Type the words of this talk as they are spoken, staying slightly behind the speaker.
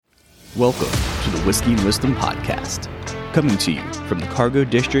Welcome to the Whiskey and Wisdom Podcast, coming to you from the Cargo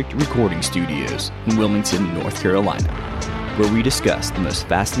District Recording Studios in Wilmington, North Carolina, where we discuss the most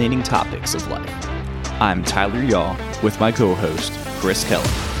fascinating topics of life. I'm Tyler Yaw with my co-host, Chris Keller,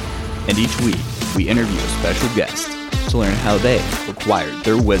 and each week we interview a special guest to learn how they acquired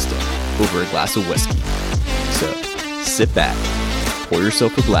their wisdom over a glass of whiskey. So, sit back, pour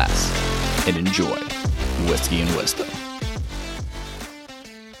yourself a glass, and enjoy Whiskey and Wisdom.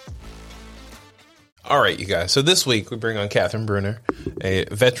 All right, you guys. So this week we bring on Kathryn Bruner, a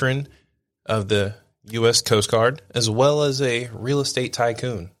veteran of the U.S. Coast Guard, as well as a real estate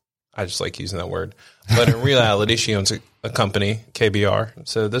tycoon. I just like using that word. But in reality, she owns a company, KBR.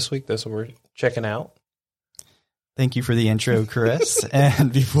 So this week, that's what we're checking out. Thank you for the intro, Chris.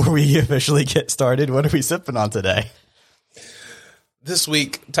 And before we officially get started, what are we sipping on today? This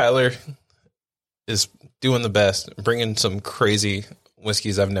week, Tyler is doing the best, bringing some crazy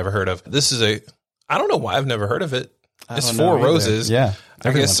whiskeys I've never heard of. This is I don't know why I've never heard of it. It's Four Roses. Yeah,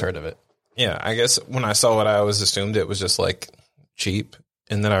 everyone's heard of it. Yeah, I guess when I saw it, I always assumed it was just like cheap.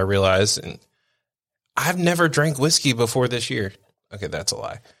 And then I realized I've never drank whiskey before this year. Okay, that's a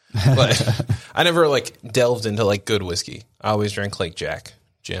lie. But I never delved into good whiskey. I always drank Jack,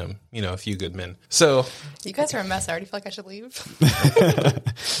 Jim, a few good men. So you guys are a mess. I already feel like I should leave.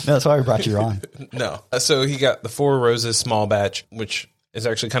 No, that's why we brought you on. No. So he got the Four Roses small batch, which is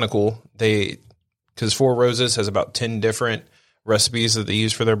actually kind of cool. Because Four Roses has about 10 different recipes that they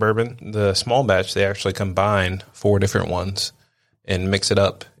use for their bourbon. The small batch, they actually combine 4 different ones and mix it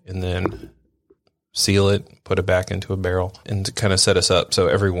up and then seal it, put it back into a barrel, and to kind of set us up so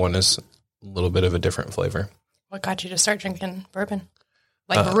everyone is a little bit of a different flavor. What got you to start drinking bourbon?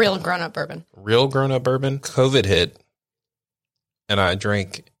 Real grown-up bourbon? Real grown-up bourbon? COVID hit, and I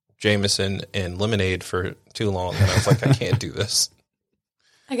drank Jameson and lemonade for too long, and I was like, I can't do this.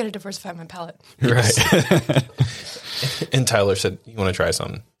 I got to diversify my palate. Right. And Tyler said, you want to try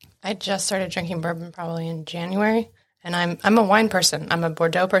something? I just started drinking bourbon probably in January, and I'm a wine person. I'm a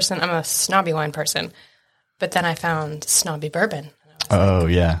Bordeaux person. I'm a snobby wine person. But then I found snobby bourbon.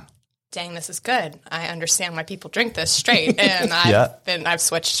 Yeah. Dang, this is good. I understand why people drink this straight. And I've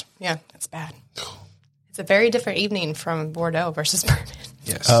switched. Yeah, it's bad. It's a very different evening from Bordeaux versus bourbon.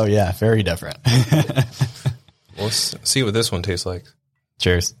 Yes. Oh, yeah, very different. Let's see what this one tastes like.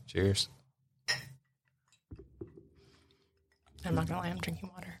 Cheers. Cheers. I'm not going to lie, I'm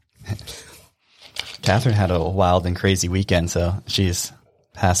drinking water. Kathryn had a wild and crazy weekend, so she's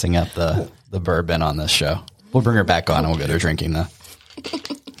passing up the bourbon on this show. We'll bring her back on and we'll get her drinking, though.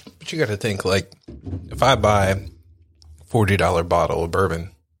 But you got to think, if I buy a $40 bottle of bourbon,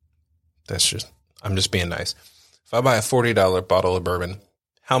 I'm just being nice. If I buy a $40 bottle of bourbon,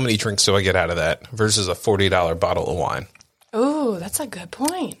 how many drinks do I get out of that versus a $40 bottle of wine? Oh, that's a good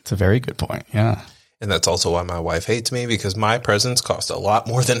point. It's a very good point, yeah. And that's also why my wife hates me, because my presents cost a lot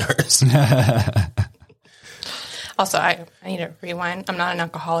more than hers. Also, I need to rewind. I'm not an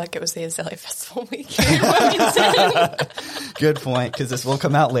alcoholic. It was the Azalea Festival week here in Wilmington. Good point, because this will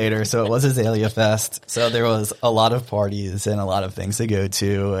come out later. So it was Azalea Fest. So there was a lot of parties and a lot of things to go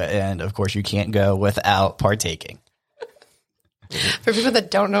to. And, of course, you can't go without partaking. For people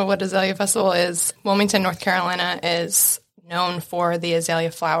that don't know what Azalea Festival is, Wilmington, North Carolina is known for the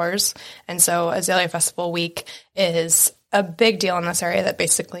azalea flowers. And so Azalea Festival Week is a big deal in this area that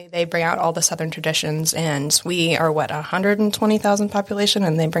basically they bring out all the Southern traditions. And we are, 120,000 population,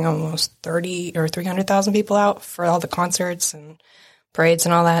 and they bring almost 30 or 300,000 people out for all the concerts and parades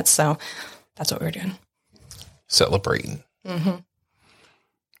and all that. So that's what we're doing. Celebrating. Mm-hmm.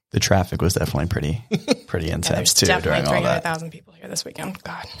 The traffic was definitely pretty intense, too, during all that. 300,000 people here this weekend.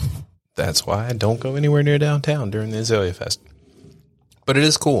 God. That's why I don't go anywhere near downtown during the Azalea Fest. But it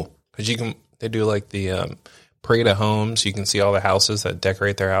is cool because they do the parade of homes. You can see all the houses that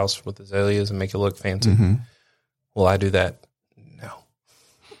decorate their house with azaleas and make it look fancy. Mm-hmm. Will I do that? No.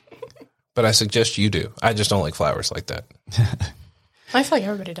 But I suggest you do. I just don't like flowers like that. I feel like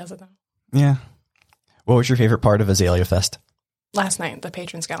everybody does it though. Yeah. What was your favorite part of Azalea Fest? Last night, the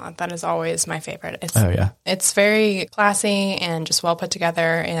Patrons Gala. That is always my favorite. It's very classy and just well put together,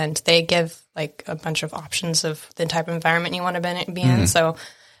 and they give a bunch of options of the type of environment you want to be in. So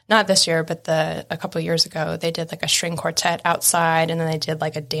not this year, but a couple of years ago, they did a string quartet outside, and then they did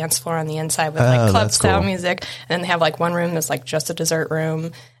a dance floor on the inside with club style music. And then they have one room that's just a dessert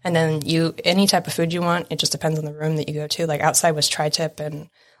room, and then any type of food you want. It just depends on the room that you go to. Outside was tri-tip and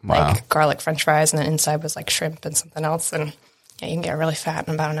garlic French fries, and then inside was shrimp and something else. And yeah, you can get really fat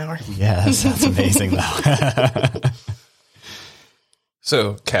in about an hour. Yeah, that sounds amazing though.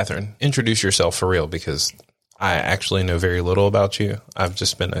 So, Kathryn, introduce yourself for real, because I actually know very little about you. I've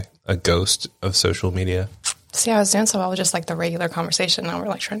just been a ghost of social media. See, I was doing so well with just like the regular conversation. Now we're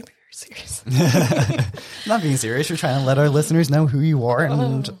like trying to be very serious. Not being serious. You're trying to let our listeners know who you are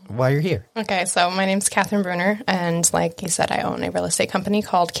and why you're here. Okay, so my name's Kathryn Bruner, and like you said, I own a real estate company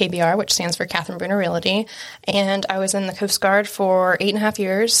called KBR, which stands for Kathryn Bruner Realty. And I was in the Coast Guard for 8.5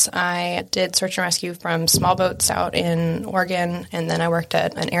 years. I did search and rescue from small boats out in Oregon, and then I worked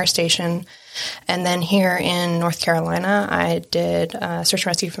at an air station. And then here in North Carolina, I did search and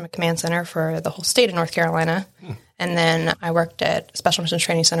rescue from a command center for the whole state of North Carolina. And then I worked at Special Missions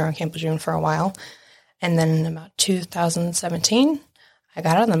Training Center on Camp Lejeune for a while. And then in about 2017, I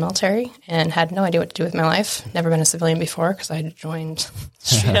got out of the military and had no idea what to do with my life. Never been a civilian before because I had joined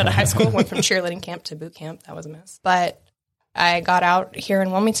straight out of high school, went from cheerleading camp to boot camp. That was a mess. But I got out here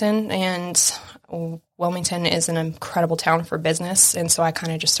in Wilmington, and Wilmington is an incredible town for business. And so I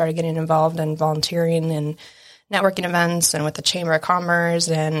kind of just started getting involved in volunteering and networking events, and with the Chamber of Commerce,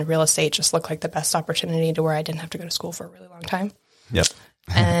 and real estate just looked like the best opportunity to where I didn't have to go to school for a really long time. Yep.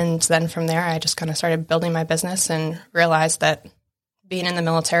 And then from there, I just kind of started building my business and realized that being in the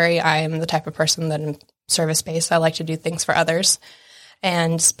military, I am the type of person that in service-based, I like to do things for others.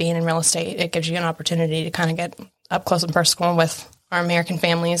 And being in real estate, it gives you an opportunity to kind of get up close and personal with our American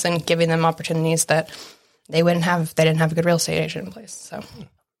families and giving them opportunities that they wouldn't have if they didn't have a good real estate agent in place. So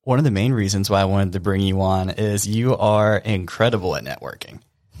one of the main reasons why I wanted to bring you on is you are incredible at networking.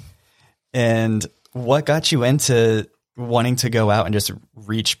 And what got you into wanting to go out and just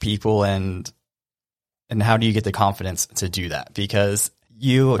reach people, and how do you get the confidence to do that? Because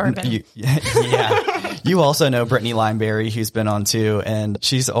you also know Brittany Lineberry, who's been on too, and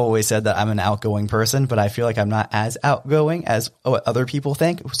she's always said that I'm an outgoing person, but I feel like I'm not as outgoing as what other people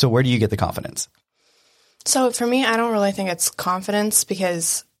think. So where do you get the confidence? So for me, I don't really think it's confidence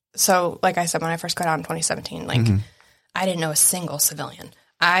because, so like I said, when I first got out in 2017, I didn't know a single civilian.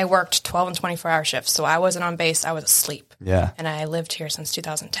 I worked 12 and 24-hour shifts, so I wasn't on base. I was asleep. Yeah. And I lived here since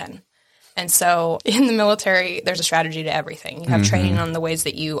 2010. And so in the military, there's a strategy to everything. You have training on the ways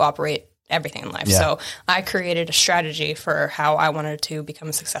that you operate everything in life. Yeah. So I created a strategy for how I wanted to become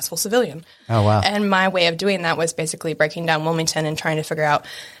a successful civilian. Oh, wow. And my way of doing that was basically breaking down Wilmington and trying to figure out,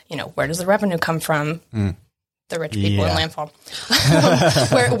 where does the revenue come from? The rich people in landfall.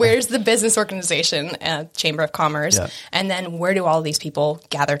 Where's the business organization, Chamber of Commerce? Yeah. And then where do all these people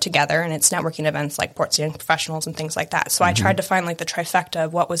gather together? And it's networking events like Port City Professionals and things like that. So I tried to find like the trifecta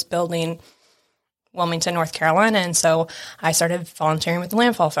of what was building Wilmington, North Carolina. And so I started volunteering with the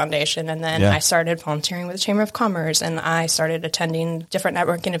Landfall Foundation. And then I started volunteering with the Chamber of Commerce. And I started attending different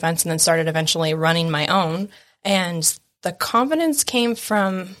networking events, and then started eventually running my own. And the confidence came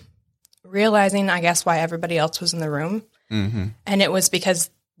from realizing, I guess, why everybody else was in the room. And it was because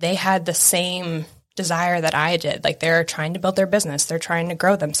they had the same desire that I did. Like, they're trying to build their business. They're trying to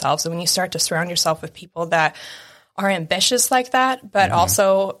grow themselves. And when you start to surround yourself with people that are ambitious like that, but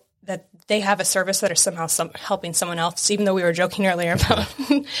also that they have a service that are somehow helping someone else, even though we were joking earlier about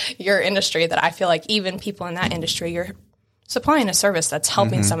your industry, that I feel like even people in that industry, you're supplying a service that's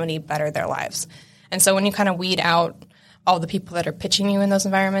helping somebody better their lives. And so when you kind of weed out all the people that are pitching you in those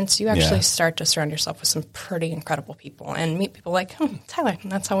environments, you actually start to surround yourself with some pretty incredible people and meet people like Tyler.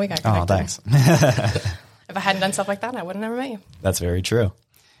 And that's how we got connected. Oh, thanks. If I hadn't done stuff like that, I would have never met you. That's very true.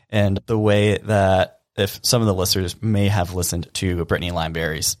 And the way that, if some of the listeners may have listened to Brittany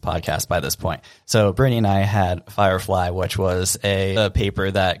Lineberry's podcast by this point. So Brittany and I had Firefly, which was a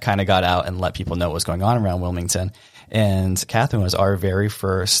paper that kind of got out and let people know what was going on around Wilmington. And Kathryn was our very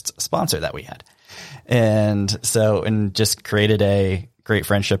first sponsor that we had. And just created a great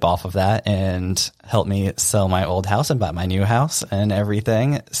friendship off of that, and helped me sell my old house and buy my new house and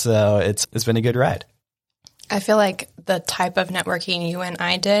everything. So it's been a good ride. I feel like the type of networking you and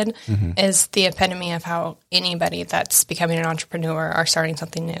I did is the epitome of how anybody that's becoming an entrepreneur or starting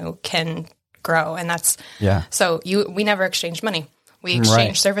something new can grow. And that's, so we never exchanged money. We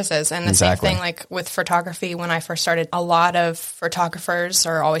exchange services. And the same thing, like with photography, when I first started, a lot of photographers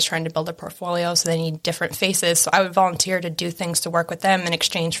are always trying to build a portfolio, so they need different faces. So I would volunteer to do things to work with them in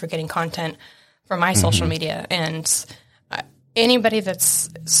exchange for getting content for my social media. And anybody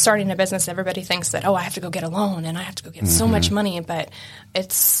that's starting a business, everybody thinks that, I have to go get a loan and I have to go get so much money. But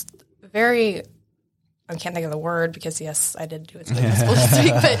it's very... I can't think of the word because, yes, I did do it this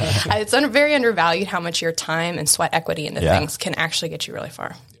week, but it's very undervalued how much your time and sweat equity into things can actually get you really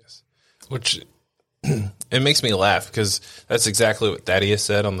far. Yes. Which it makes me laugh because that's exactly what Thaddeus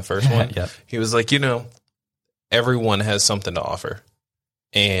said on the first one. He was like, everyone has something to offer,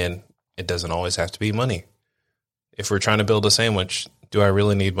 and it doesn't always have to be money. If we're trying to build a sandwich, do I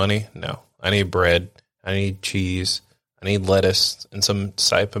really need money? No. I need bread. I need cheese, I need lettuce, and some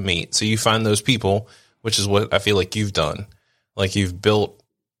type of meat. So you find those people, which is what I feel like you've done. Like you've built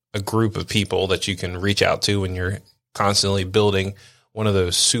a group of people that you can reach out to when you're constantly building one of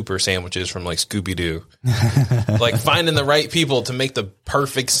those super sandwiches from like Scooby-Doo. Like finding the right people to make the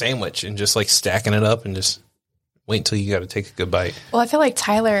perfect sandwich and just like stacking it up and just wait until you got to take a good bite. Well, I feel like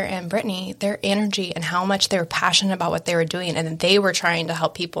Tyler and Brittany, their energy and how much they were passionate about what they were doing, and they were trying to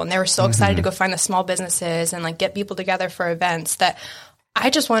help people, and they were so excited to go find the small businesses and like get people together for events that I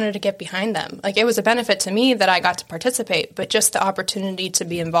just wanted to get behind them. Like it was a benefit to me that I got to participate, but just the opportunity to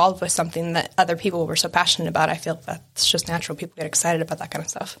be involved with something that other people were so passionate about, I feel that's just natural. People get excited about that kind of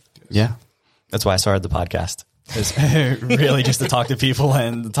stuff. Yeah. That's why I started the podcast. It's really just to talk to people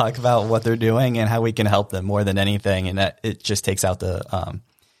and talk about what they're doing and how we can help them more than anything. And that it just takes out the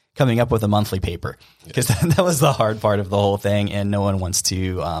coming up with a monthly paper, because that was the hard part of the whole thing. And no one wants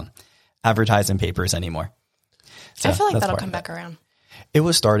to advertise in papers anymore. So I feel like that'll come back around. It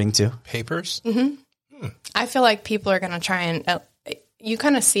was starting to. Papers? Mm-hmm. I feel like people are going to try and you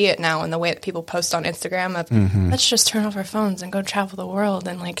kind of see it now in the way that people post on Instagram of let's just turn off our phones and go travel the world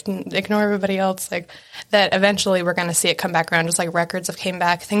and like ignore everybody else. Like that eventually we're going to see it come back around, just like records have came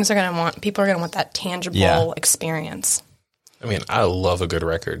back. People are going to want that tangible experience. I mean, I love a good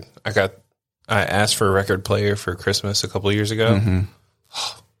record. I asked for a record player for Christmas a couple of years ago.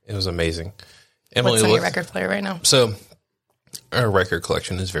 It was amazing. Emily, what's on your record player right now? So our record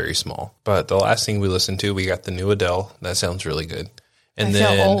collection is very small, but the last thing we listened to, we got the new Adele. That sounds really good. And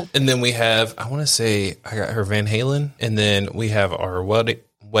then we have, I want to say, I got her Van Halen, and then we have our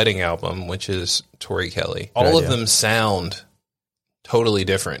wedding album, which is Tori Kelly. All of them sound totally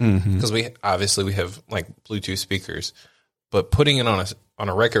different because we have like Bluetooth speakers, but putting it on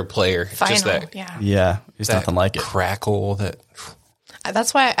a record player, just that there's nothing like it. Crackle that.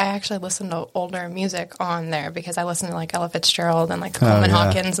 That's why I actually listen to older music on there, because I listen to like Ella Fitzgerald and like Coleman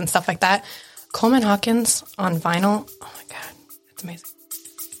Hawkins and stuff like that. Coleman Hawkins on vinyl, oh my God, it's amazing.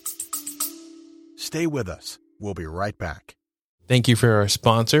 Stay with us. We'll be right back. Thank you for our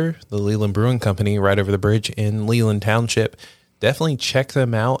sponsor, the Leland Brewing Company, right over the bridge in Leland Township. Definitely check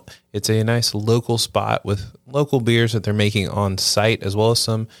them out. It's a nice local spot with local beers that they're making on site, as well as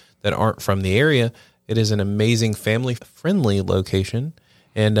some that aren't from the area. It is an amazing family-friendly location,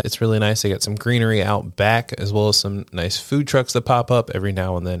 and it's really nice. They got some greenery out back, as well as some nice food trucks that pop up every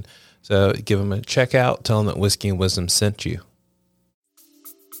now and then. So give them a check out. Tell them that Whiskey and Wisdom sent you.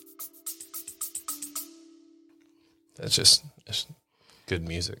 That's good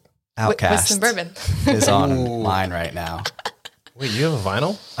music. Outcast Wisdom Bourbon is on mine right now. Wait, you have a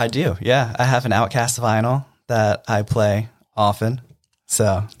vinyl? I do, yeah. I have an Outcast vinyl that I play often,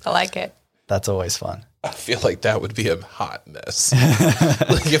 so I like it. That's always fun. I feel like that would be a hot mess.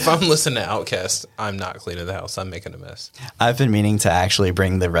 Like if I'm listening to Outkast, I'm not cleaning the house. I'm making a mess. I've been meaning to actually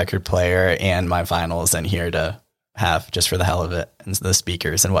bring the record player and my vinyls in here to have just for the hell of it, and the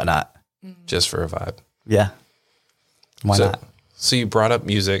speakers and whatnot. Just for a vibe. Yeah. Why not? So you brought up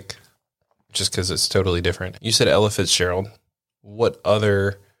music just because it's totally different. You said Ella Fitzgerald. What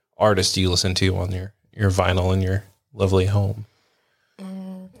other artists do you listen to on your vinyl in your lovely home?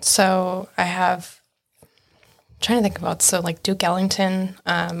 So I have, I'm trying to think about, like Duke Ellington,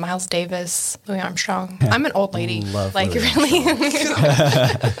 Miles Davis, Louis Armstrong. I'm an old lady, like really.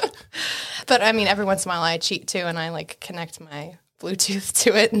 But I mean, every once in a while I cheat too, and I like connect my Bluetooth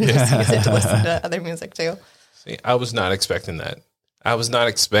to it and just use it to listen to other music too. See, I was not expecting that. I was not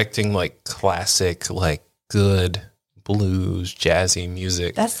expecting like classic, like good blues, jazzy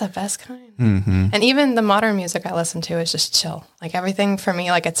music. That's the best kind. And even the modern music I listen to is just chill. Like everything for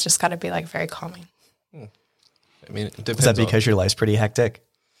me, like it's just got to be like very calming. I mean, it depends. Is that because your life's pretty hectic?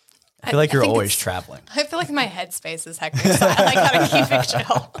 I feel like you're always traveling. I feel like my headspace is hectic, so I like how to keep it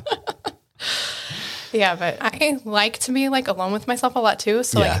chill. Yeah, but I like to be like alone with myself a lot too.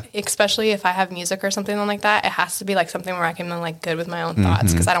 So like, especially if I have music or something like that, it has to be like something where I can be like good with my own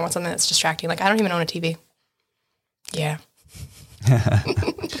thoughts, because I don't want something that's distracting. Like I don't even own a TV. Yeah.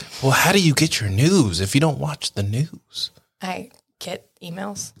 Well, how do you get your news if you don't watch the news? I get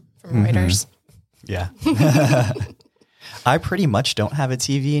emails from Reuters. Yeah. I pretty much don't have a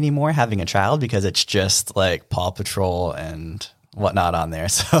TV anymore, having a child, because it's just like Paw Patrol and whatnot on there.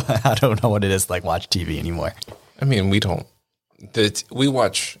 So I don't know what it is to like watch TV anymore. I mean, we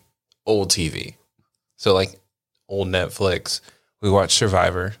watch old TV. So like old Netflix, we watch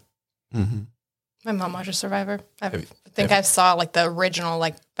Survivor. My mom watches Survivor. I think I saw like the original,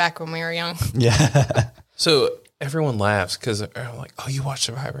 like back when we were young. Yeah. So everyone laughs because they're like, "Oh, you watch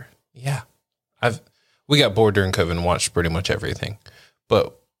Survivor?" Yeah, we got bored during COVID and watched pretty much everything.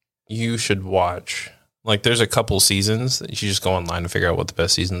 But you should watch Like there's a couple seasons that you just go online and figure out what the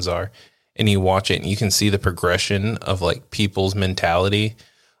best seasons are. And you watch it and you can see the progression of like people's mentality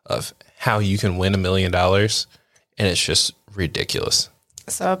of how you can win $1 million. And it's just ridiculous.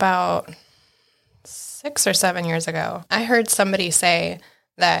 So about 6 or 7 years ago, I heard somebody say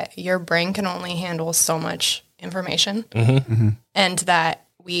that your brain can only handle so much information and that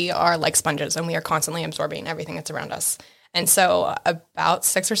we are like sponges and we are constantly absorbing everything that's around us. And so about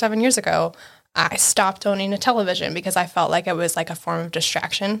 6 or 7 years ago, I stopped owning a television because I felt like it was like a form of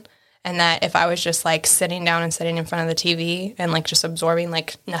distraction. And that if I was just like sitting down and sitting in front of the TV and like just absorbing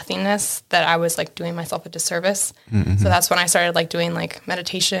like nothingness, that I was like doing myself a disservice. So that's when I started like doing like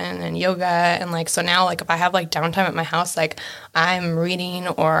meditation and yoga. And like, so now like if I have like downtime at my house, like I'm reading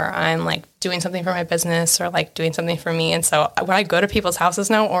or I'm like doing something for my business or like doing something for me. And so when I go to people's houses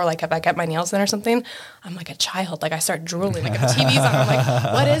now, or like if I get my nails done or something, I'm like a child. Like I start drooling, like if the TV's on, I'm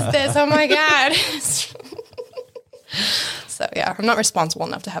like, what is this? Oh my God. So, yeah, I'm not responsible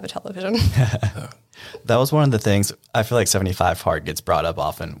enough to have a television. That was one of the things. I feel like 75 Hard gets brought up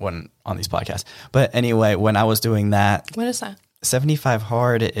often when on these podcasts. But anyway, when I was doing that. What is that? 75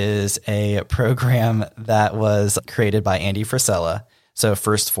 Hard is a program that was created by Andy Frisella. So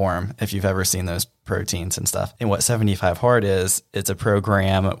First Form, if you've ever seen those proteins and stuff. And what 75 Hard is, it's a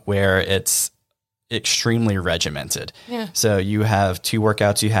program where it's extremely regimented. Yeah. So you have 2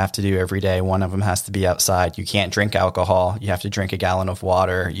 workouts you have to do every day. One of them has to be outside. You can't drink alcohol. You have to drink a gallon of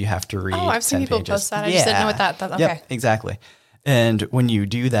water. You have to read. Oh, I've seen people post that. I just didn't know what that. Okay. Yep, exactly. And when you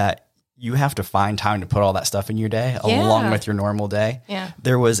do that, you have to find time to put all that stuff in your day along with your normal day. Yeah.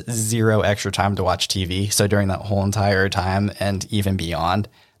 There was 0 extra time to watch TV. So during that whole entire time and even beyond,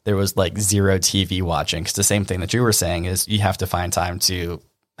 there was like 0 TV watching. Because the same thing that you were saying is you have to find time to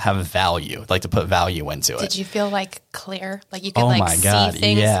have value, like to put value into it. Did you feel like clear? Like you could see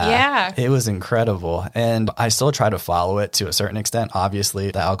things? Yeah. It was incredible. And I still try to follow it to a certain extent. Obviously,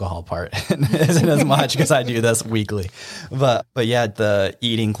 the alcohol part isn't as much because I do this weekly. But yeah, the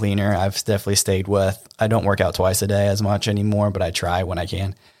eating cleaner, I've definitely stayed with. I don't work out twice a day as much anymore, but I try when I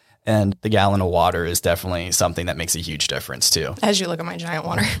can. And the gallon of water is definitely something that makes a huge difference too. As you look at my giant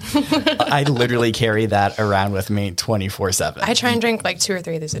water. I literally carry that around with me 24/7. I try and drink like 2 or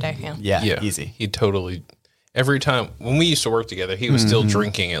 3 of these a day. Yeah, easy. He totally, every time, when we used to work together, he was still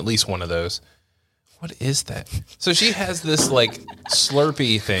drinking at least one of those. What is that? So she has this like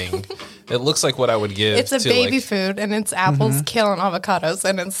Slurpee thing. It looks like what I would give. It's a baby food, and it's apples, kale, and avocados,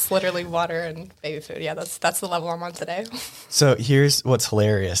 and it's literally water and baby food. Yeah, that's the level I'm on today. So here's what's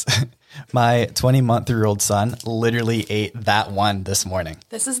hilarious. My 20-month-old son literally ate that one this morning.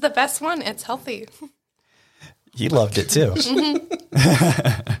 This is the best one. It's healthy. He loved it too.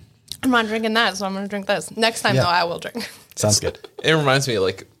 I'm not drinking that, so I'm going to drink this. Next time, though, I will drink. Sounds good. It reminds me of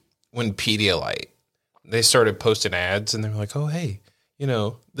like when Pedialyte, they started posting ads, and they were like, oh, hey, you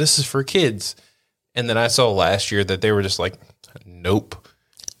know, this is for kids. And then I saw last year that they were just like, nope.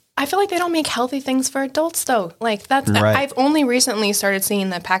 I feel like they don't make healthy things for adults, though. Like that's, right. I've only recently started seeing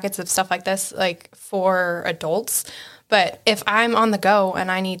the packets of stuff like this, like for adults. But if I'm on the go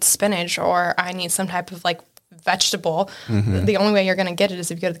and I need spinach or I need some type of like vegetable, the only way you're going to get it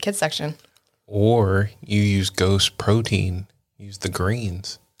is if you go to the kids section. Or you use Ghost Protein, use the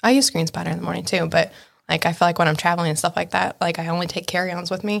greens. I use greens powder in the morning too, but like I feel like when I'm traveling and stuff like that, like I only take carry-ons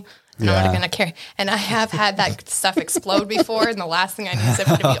with me. And I'm not going to carry. And I have had that stuff explode before, and the last thing I need is it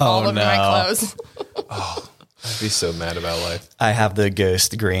to be all over my clothes. Oh, I'd be so mad about life. I have the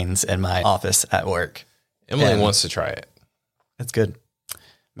Ghost greens in my office at work. Emily wants to try it. It's good.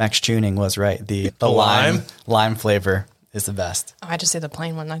 Max Tuning was right. The lime flavor is the best. Oh, I just do the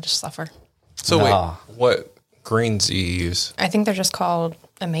plain one. I just suffer. So wait, what greens do you use? I think they're just called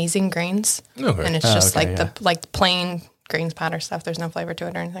Amazing Greens. Okay. And it's just the plain greens powder stuff. There's no flavor to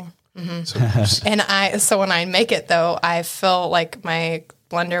it or anything. So when I make it though, I fill like my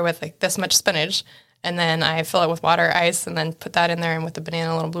blender with like this much spinach, and then I fill it with water, ice, and then put that in there and with the banana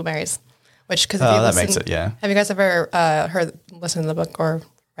and little blueberries. Which because that makes it, yeah. Have you guys ever listened to the book or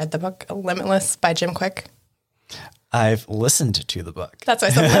read the book Limitless by Jim Quick? I've listened to the book. That's why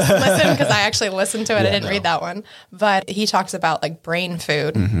I said listen, because I actually listened to it. I didn't read that one. But he talks about like brain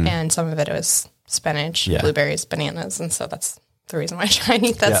food, and some of it was spinach, blueberries, bananas. And so that's the reason why I try and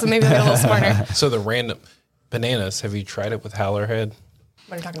eat that. So maybe I'll get a little smarter. So the random bananas, have you tried it with Hallerhead?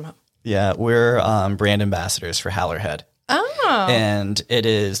 What are you talking about? Yeah, we're brand ambassadors for Hallerhead. Oh. And it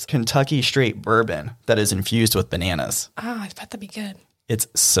is Kentucky straight bourbon that is infused with bananas. Oh, I bet that'd be good. It's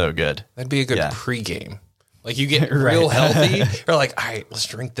so good. That'd be a good pregame. Like you get real healthy. You're like, all right, let's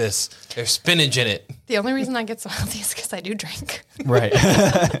drink this. There's spinach in it. The only reason I get so healthy is because I do drink. Right.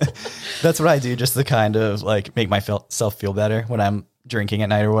 That's what I do, just to kind of like make myself feel better when I'm drinking at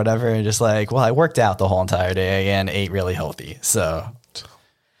night or whatever. And just like, well, I worked out the whole entire day and ate really healthy. So,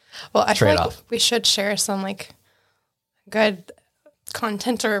 well, I feel like we should share some like good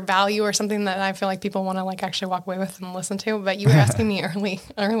content or value or something that I feel like people want to like actually walk away with and listen to. But you were asking me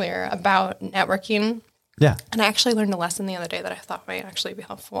earlier about networking. Yeah. And I actually learned a lesson the other day that I thought might actually be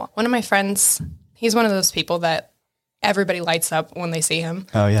helpful. One of my friends, he's one of those people that everybody lights up when they see him.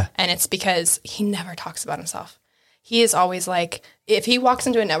 Oh, yeah. And it's because he never talks about himself. He is always like, if he walks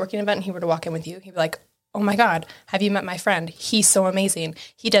into a networking event and he were to walk in with you, he'd be like, oh my God, have you met my friend? He's so amazing.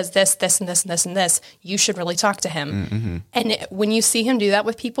 He does this, this, and this, and this, and this. You should really talk to him. Mm-hmm. And when you see him do that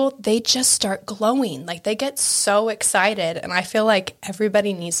with people, they just start glowing. Like they get so excited. And I feel like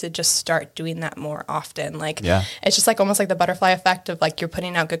everybody needs to just start doing that more often. Like it's just like almost like the butterfly effect of like you're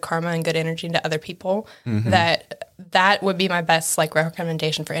putting out good karma and good energy into other people. Mm-hmm. That would be my best like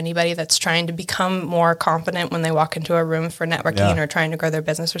recommendation for anybody that's trying to become more confident when they walk into a room for networking or trying to grow their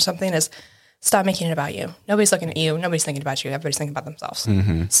business or something is stop making it about you. Nobody's looking at you. Nobody's thinking about you. Everybody's thinking about themselves.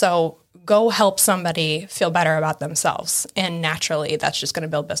 Mm-hmm. So go help somebody feel better about themselves. And naturally, that's just going to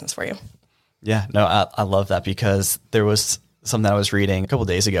build business for you. Yeah, no, I love that because there was something I was reading a couple of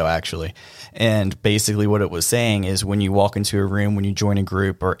days ago, actually. And basically what it was saying is when you walk into a room, when you join a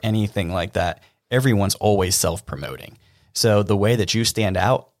group or anything like that, everyone's always self-promoting. So the way that you stand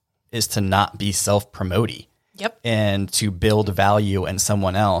out is to not be self-promoting. Yep. And to build value in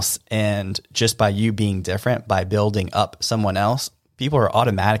someone else. And just by you being different, by building up someone else, people are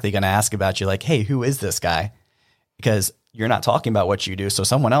automatically going to ask about you like, hey, who is this guy? Because you're not talking about what you do. So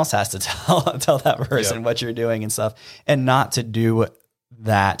someone else has to tell that person what you're doing and stuff. And not to do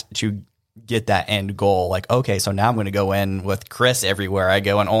that to get that end goal. Like, okay, so now I'm going to go in with Chris everywhere I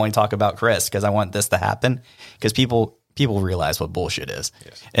go and only talk about Chris because I want this to happen. Because people realize what bullshit is.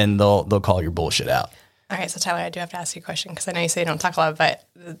 Yes. And they'll call your bullshit out. All right, so Tyler, I do have to ask you a question because I know you say you don't talk a lot, but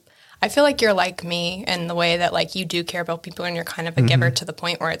I feel like you're like me in the way that like you do care about people and you're kind of a giver to the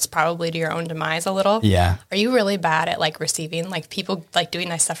point where it's probably to your own demise a little. Yeah. Are you really bad at like receiving, like people like doing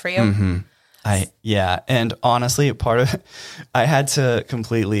nice stuff for you? Mm-hmm. And honestly, I had to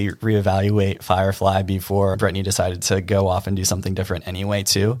completely reevaluate Firefly before Brittany decided to go off and do something different anyway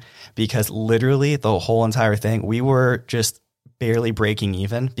too, because literally the whole entire thing, we were just barely breaking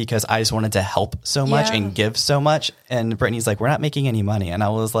even because I just wanted to help so much and give so much. And Brittany's like, we're not making any money. And I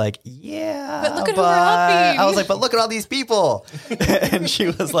was like, yeah, but look at who we're helping. I was like, but look at all these people. And she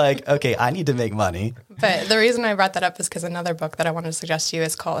was like, okay, I need to make money. But the reason I brought that up is because another book that I wanted to suggest to you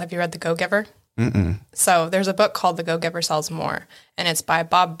is called, have you read The Go-Giver? Mm-mm. So there's a book called The Go-Giver Sells More, and it's by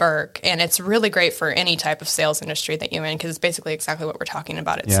Bob Burke, and it's really great for any type of sales industry that you're in because it's basically exactly what we're talking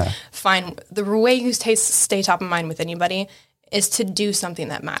about. It's find the way you stay top of mind with anybody is to do something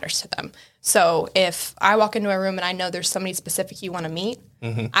that matters to them. So if I walk into a room and I know there's somebody specific you want to meet,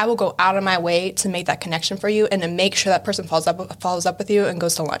 I will go out of my way to make that connection for you and to make sure that person follows up with you and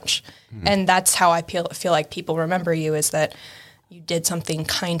goes to lunch. And that's how I feel like people remember you, is that you did something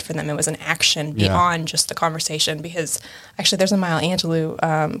kind for them. It was an action beyond just the conversation, because actually there's a Maya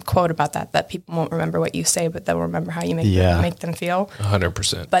Angelou quote about that people won't remember what you say, but they'll remember how you make them feel.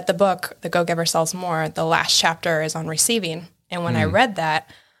 100%. But the book, The Go-Giver Sells More, the last chapter is on receiving. And when I read that,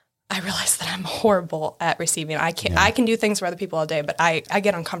 I realized that I'm horrible at receiving. I can do things for other people all day, but I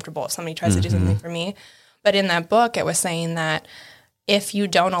get uncomfortable if somebody tries to do something for me. But in that book, it was saying that if you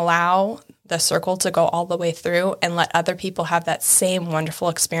don't allow the circle to go all the way through and let other people have that same wonderful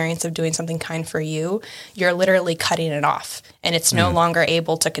experience of doing something kind for you, you're literally cutting it off. And it's no longer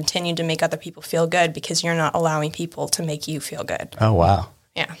able to continue to make other people feel good because you're not allowing people to make you feel good. Oh, wow.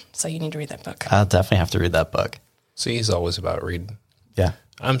 Yeah. So you need to read that book. I'll definitely have to read that book. See, he's always about reading. Yeah.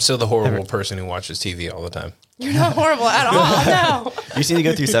 I'm still the horrible person who watches TV all the time. You're not horrible at all, no. You just need to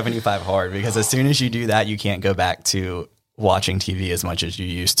go through 75 hard, because as soon as you do that, you can't go back to watching TV as much as you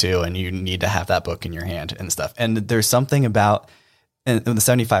used to, and you need to have that book in your hand and stuff. And there's something about, and the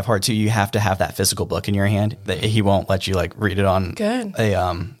 75 hard too, you have to have that physical book in your hand that he won't let you like read it on a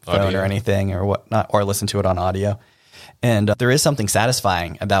phone or anything or whatnot, or listen to it on audio. And there is something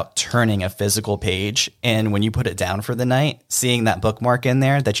satisfying about turning a physical page, and when you put it down for the night, seeing that bookmark in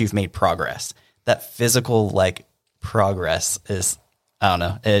there that you've made progress. That physical like progress is, I don't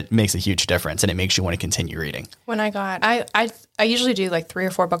know, it makes a huge difference, and it makes you want to continue reading. When I usually do like 3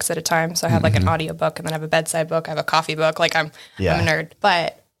 or 4 books at a time. So I have like an audio book, and then I have a bedside book. I have a coffee book. Like I'm a nerd.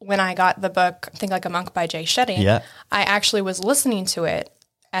 But when I got the book, Think Like a Monk by Jay Shetty, I actually was listening to it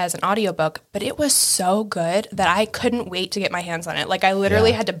as an audiobook, but it was so good that I couldn't wait to get my hands on it. Like I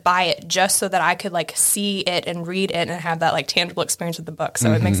literally had to buy it just so that I could like see it and read it and have that like tangible experience with the book.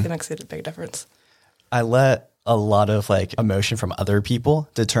 So it makes it a big difference. I let a lot of like emotion from other people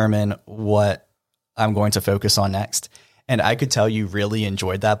determine what I'm going to focus on next. And I could tell you really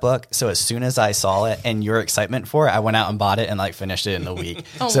enjoyed that book. So as soon as I saw it and your excitement for it, I went out and bought it and like finished it in a week.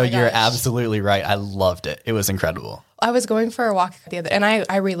 So you're absolutely right. I loved it. It was incredible. I was going for a walk the other, and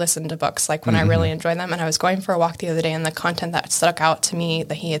I re-listened to books like when I really enjoy them. And I was going for a walk the other day, and the content that stuck out to me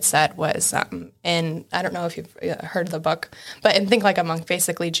that he had said was, and I don't know if you've heard of the book, but in Think Like a Monk,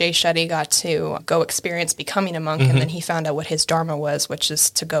 basically Jay Shetty got to go experience becoming a monk, and then he found out what his dharma was, which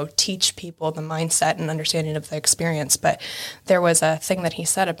is to go teach people the mindset and understanding of the experience. But there was a thing that he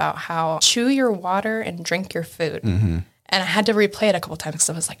said about how chew your water and drink your food. And I had to replay it a couple times because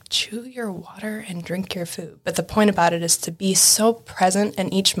I was like, chew your water and drink your food. But the point about it is to be so present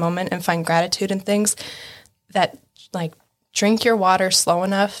in each moment and find gratitude in things that like drink your water slow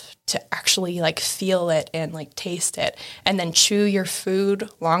enough to actually like feel it and like taste it. And then chew your food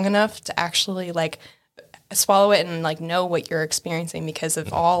long enough to actually like swallow it and like know what you're experiencing because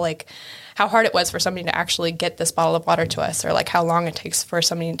of all like how hard it was for somebody to actually get this bottle of water to us, or like how long it takes for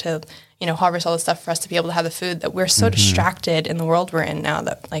somebody to, you know, harvest all this stuff for us to be able to have the food. That we're so distracted in the world we're in now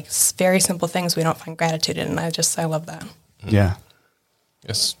that like very simple things we don't find gratitude in. And I love that. Yeah.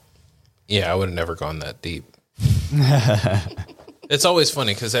 Yes. Yeah, I would have never gone that deep. It's always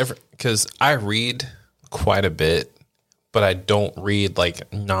funny because I read quite a bit, but I don't read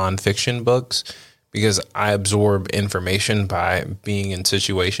like nonfiction books because I absorb information by being in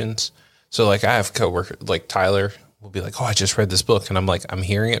situations. So like I have coworkers like Tyler will be like, oh, I just read this book. And I'm like, I'm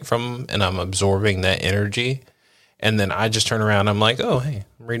hearing it from him and I'm absorbing that energy. And then I just turn around. I'm like, oh, hey,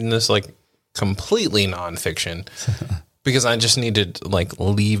 I'm reading this like completely nonfiction because I just need to like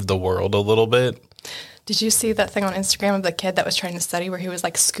leave the world a little bit. Did you see that thing on Instagram of the kid that was trying to study where he was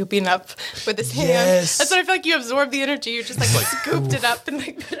like scooping up with his hand? Yes. That's what I feel like you absorb the energy. You just like scooped it up and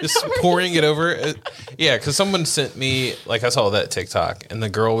like just pouring it over. Yeah, because someone sent me, like I saw that TikTok and the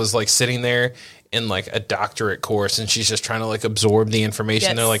girl was like sitting there in like a doctorate course and she's just trying to like absorb the information.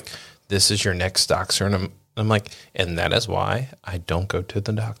 Yes. They're like, this is your next doctor. And I'm like, and that is why I don't go to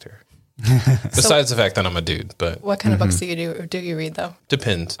the doctor. Besides the fact that I'm a dude, but what kind of books do you read though?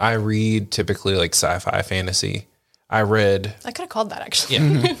 Depends. I read typically like sci-fi fantasy. I could have called that actually.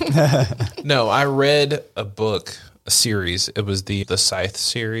 Yeah. No, I read a series. It was the Scythe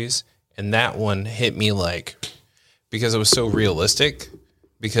series. And that one hit me like, because it was so realistic,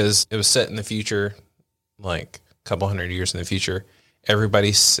 because it was set in the future, like a couple 100 years in the future. You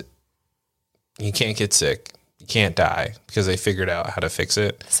can't get sick. You can't die because they figured out how to fix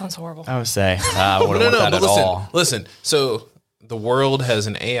it. That sounds horrible. I would say I wouldn't want that at all. Listen, so the world has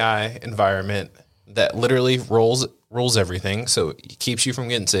an AI environment that literally rules everything. So it keeps you from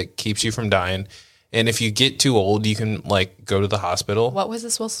getting sick, keeps you from dying. And if you get too old, you can like go to the hospital. What was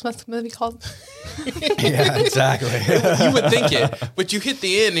this Will Smith movie called? Yeah, exactly. You would think it, but you hit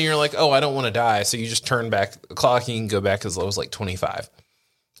the end and you're like, oh, I don't want to die. So you just turn back the clock and you can go back as low as like 25.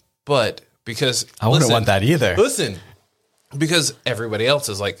 But because I wouldn't want that either. Listen, because everybody else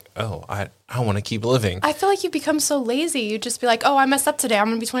is like, oh, I want to keep living. I feel like you become so lazy. You just be like, oh, I messed up today. I'm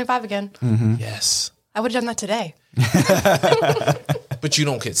going to be 25 again. Mm-hmm. Yes. I would have done that today. But you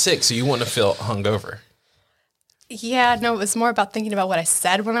don't get sick, so you want to feel hungover. Yeah, no, it was more about thinking about what I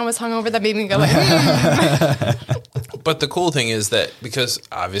said when I was hungover that made me go like, But the cool thing is that because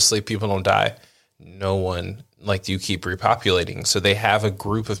obviously people don't die, no one, like you keep repopulating. So they have a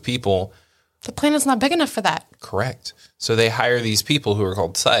group of people. The planet's not big enough for that. Correct. So they hire these people who are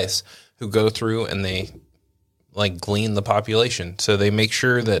called scythes who go through and they like glean the population. So they make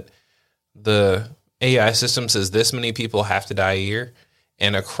sure that the AI system says this many people have to die a year.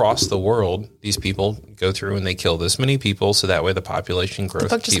 And across the world, these people go through and they kill this many people. So that way the population growth The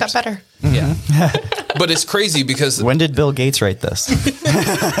book just got better. Yeah. But it's crazy because... When did Bill Gates write this?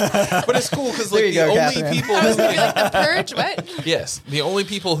 But it's cool because like, the only Kathryn. people... I was going to be like, The Purge? What? Yes. The only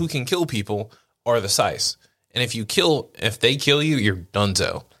people who can kill people are the scythes. And if they kill you, you're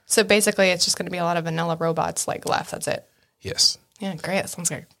donezo. So basically, it's just going to be a lot of vanilla robots like left. That's it. Yes. Yeah, great. That sounds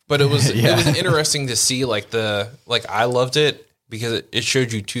great. But it was interesting to see I loved it because it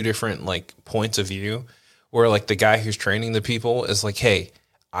showed you two different like points of view where like the guy who's training the people is like, hey,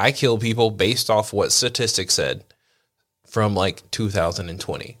 I kill people based off what statistics said from like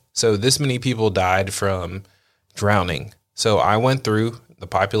 2020. So this many people died from drowning. So I went through the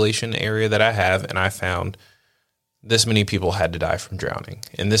population area that I have and I found this many people had to die from drowning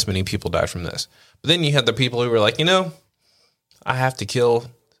and this many people died from this. But then you had the people who were like, I have to kill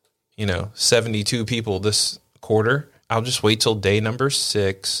 72 people this quarter. I'll just wait till day number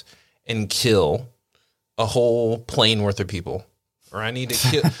 6 and kill a whole plane worth of people. Or I need to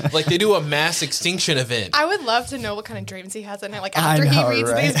kill, like they do a mass extinction event. I would love to know what kind of dreams he has in it, like after he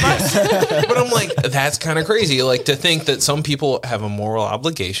reads these books. But I'm like, that's kind of crazy. Like to think that some people have a moral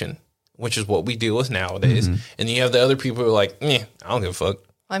obligation, which is what we deal with nowadays. Mm-hmm. And you have the other people who are like, I don't give a fuck.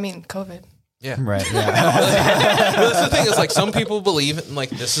 I mean, COVID. Yeah. Right. Yeah. That's the thing is like some people believe in,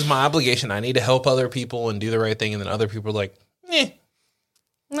 like, this is my obligation. I need to help other people and do the right thing. And then other people are like, I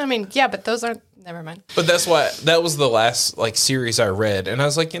mean, yeah, but those aren't, never mind. But that's why that was the last like series I read. And I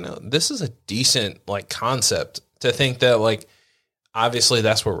was like, this is a decent like concept to think that like, obviously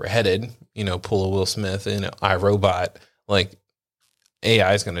that's where we're headed, pull a Will Smith and iRobot, like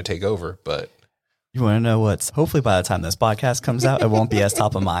AI is going to take over. But you want to know what's, hopefully by the time this podcast comes out, it won't be as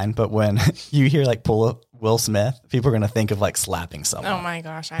top of mind. But when you hear like pull a Will Smith, people are going to think of like slapping someone. Oh my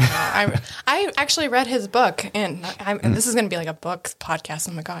gosh, I know. I actually read his book, and this is going to be like a book podcast.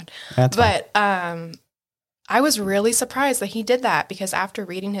 Oh my God. That's but I was really surprised that he did that, because after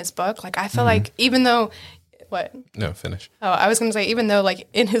reading his book, like I feel like even though what? No, finish. Oh, I was going to say, even though like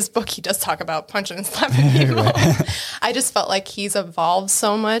in his book, he does talk about punching and slapping people. I just felt like he's evolved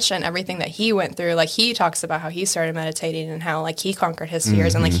so much, and everything that he went through, like he talks about how he started meditating and how like he conquered his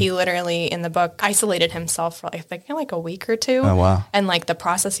fears. And like he literally in the book isolated himself for I think like a week or 2. Oh, wow. And like the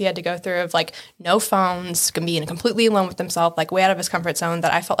process he had to go through of like no phones, being completely alone with himself, like way out of his comfort zone,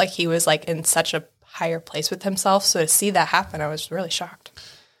 that I felt like he was like in such a higher place with himself. So to see that happen, I was really shocked.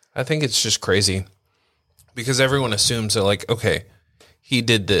 I think it's just crazy. Because everyone assumes that, like, okay, he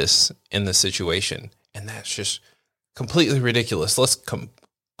did this in the situation, and that's just completely ridiculous. Let's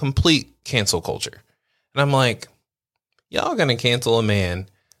complete cancel culture. And I'm like, y'all going to cancel a man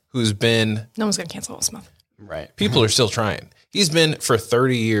who's been... No one's going to cancel Will Smith. Right. People are still trying. He's been, for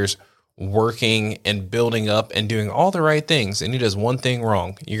 30 years, working and building up and doing all the right things, and he does one thing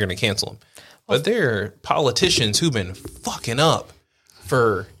wrong. You're going to cancel him. But there are politicians who've been fucking up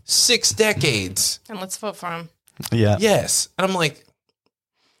for 6 decades. And let's vote for him. Yeah. Yes. And I'm like,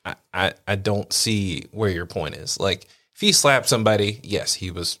 I don't see where your point is. Like, if he slapped somebody, yes,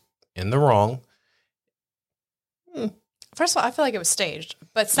 he was in the wrong. First of all, I feel like it was staged.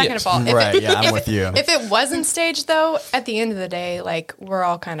 But second of all, I'm with you. If it wasn't staged, though, at the end of the day, like, we're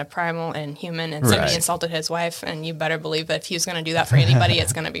all kind of primal and human, and somebody insulted his wife, and you better believe that if he was going to do that for anybody,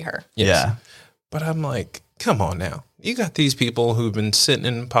 it's going to be her. Yes. Yeah. But I'm like, come on now. You got these people who've been sitting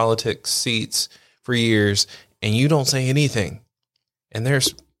in politics seats for years, and you don't say anything. And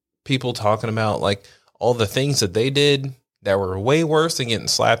there's people talking about like all the things that they did that were way worse than getting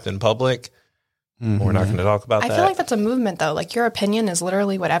slapped in public. We're not going to talk about that. I feel like that's a movement, though. Like, your opinion is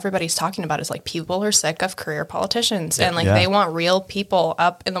literally what everybody's talking about, is like people are sick of career politicians, and like they want real people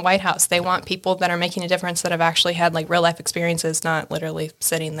up in the White House. They want people that are making a difference, that have actually had like real life experiences, not literally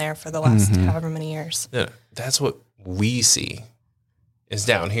sitting there for the last however many years. Yeah, that's what we see is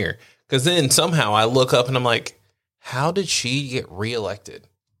down here. Because then somehow I look up and I'm like, how did she get reelected?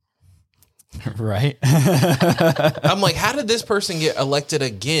 Right. I'm like, how did this person get elected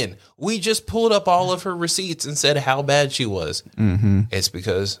again? We just pulled up all of her receipts and said how bad she was. It's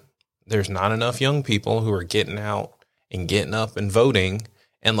because there's not enough young people who are getting out and getting up and voting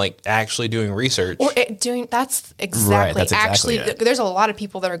and like actually doing research. Or that's exactly actually it. There's a lot of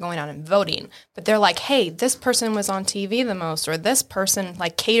people that are going out and voting, but they're like, hey, this person was on TV the most, or this person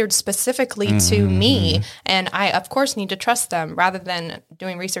like catered specifically to me, and I of course need to trust them, rather than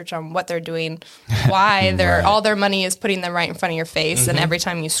doing research on what they're doing, why they're all their money is putting them right in front of your face, and every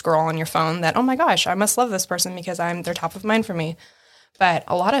time you scroll on your phone that, oh my gosh, I must love this person because they're top of mind for me. But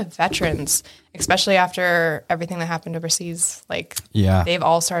a lot of veterans, especially after everything that happened overseas, like they've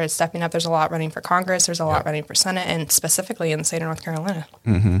all started stepping up. There's a lot running for Congress. There's a lot running for Senate, and specifically in the state of North Carolina.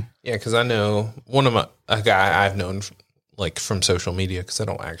 Yeah, because I know a guy I've known like from social media, because I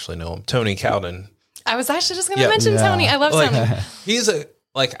don't actually know him, Tony Cowden. I was actually just going to mention Tony. I love Tony. He's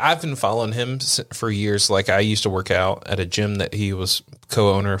I've been following him for years. Like, I used to work out at a gym that he was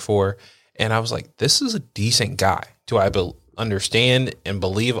co-owner for, and I was like, this is a decent guy. Do I understand and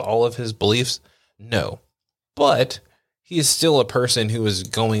believe all of his beliefs? No. But he is still a person who is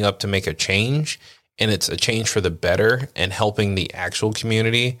going up to make a change, and it's a change for the better and helping the actual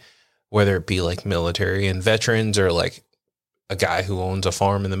community, whether it be like military and veterans or like a guy who owns a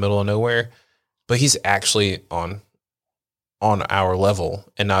farm in the middle of nowhere. But he's actually on our level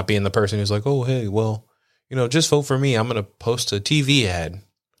and not being the person who's like, oh, hey, well, just vote for me. I'm going to post a TV ad.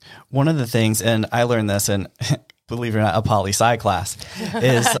 One of the things, and I learned this in, believe it or not, a poli-sci class,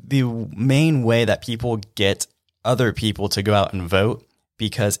 is the main way that people get other people to go out and vote.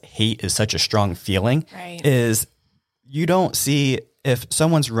 because hate is such a strong feeling, right. is you don't see, if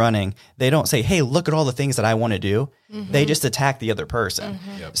someone's running, they don't say, hey, look at all the things that I want to do. They just attack the other person.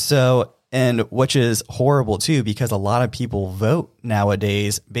 Yep. So, and which is horrible too, because a lot of people vote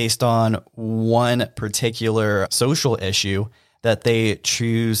nowadays based on one particular social issue that they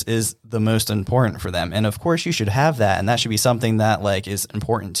choose is the most important for them. And of course you should have that. And that should be something that like is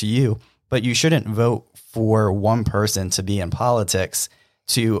important to you, but you shouldn't vote for one person to be in politics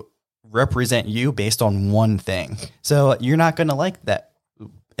to represent you based on one thing. So you're not going to like that,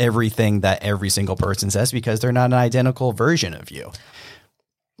 everything that every single person says, because they're not an identical version of you.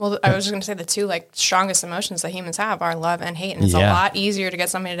 Well, I was just going to say the two like strongest emotions that humans have are love and hate. And it's a lot easier to get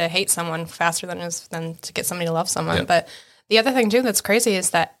somebody to hate someone faster than it is than to get somebody to love someone. Yep. But the other thing too that's crazy is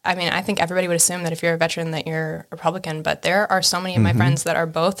that, I mean, I think everybody would assume that if you're a veteran that you're Republican, but there are so many of my friends that are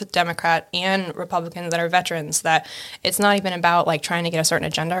both Democrat and Republican that are veterans, that it's not even about like trying to get a certain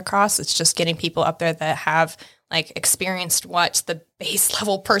agenda across. It's just getting people up there that have like experienced what the base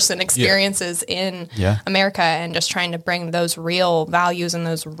level person experiences in America, and just trying to bring those real values and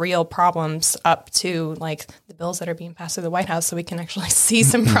those real problems up to like the bills that are being passed through the White House so we can actually see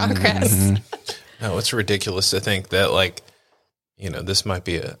some progress. No, it's ridiculous to think that like, you know, this might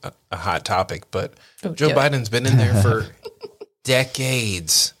be a hot topic, but Joe Biden's been in there for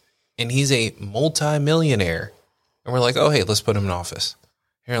decades and he's a multi-millionaire. And we're like, oh, hey, let's put him in office.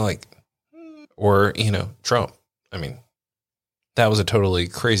 And you're like, or, you know, Trump. I mean, that was a totally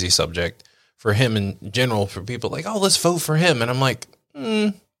crazy subject for him in general, for people like, oh, let's vote for him. And I'm like,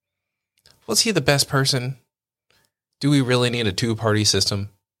 was he the best person? Do we really need a two-party system?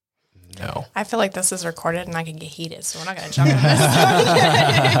 No. I feel like this is recorded and I can get heated, so we're not going to jump in this.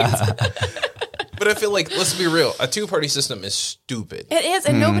 But I feel like, let's be real, a two-party system is stupid. It is,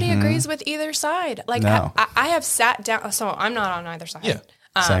 and nobody agrees with either side. Like, No. I have sat down, so I'm not on either side. Yeah.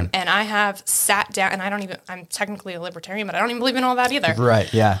 Same. And I have sat down, and I'm technically a libertarian, but I don't even believe in all that either.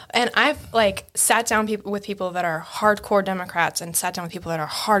 Right. Yeah. And I've like sat down with people that are hardcore Democrats and sat down with people that are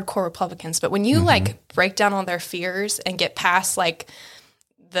hardcore Republicans. But when you like break down all their fears and get past like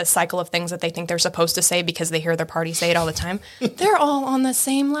the cycle of things that they think they're supposed to say because they hear their party say it all the time, they're all on the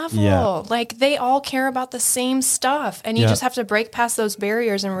same level. Yeah. Like they all care about the same stuff. And you just have to break past those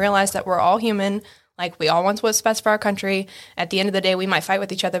barriers and realize that we're all human. Like we all want what's best for our country. At the end of the day, we might fight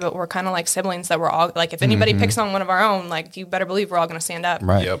with each other, but we're kind of like siblings that we're all like, if anybody picks on one of our own, like you better believe we're all going to stand up.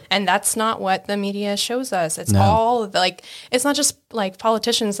 Right. Yep. And that's not what the media shows us. It's all like, it's not just like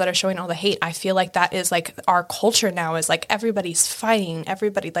politicians that are showing all the hate. I feel like that is like our culture now is like everybody's fighting.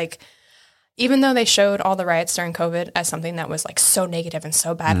 Everybody like, even though they showed all the riots during COVID as something that was like so negative and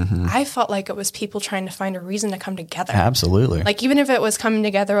so bad, I felt like it was people trying to find a reason to come together. Absolutely. Like even if it was coming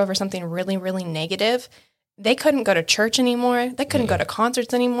together over something really, really negative, they couldn't go to church anymore. They couldn't go to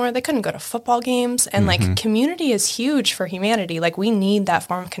concerts anymore. They couldn't go to football games. And like community is huge for humanity. Like we need that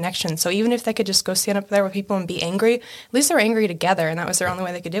form of connection. So even if they could just go stand up there with people and be angry, at least they were angry together. And that was their only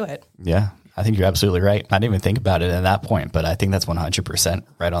way they could do it. Yeah. I think you're absolutely right. I didn't even think about it at that point, but I think that's 100%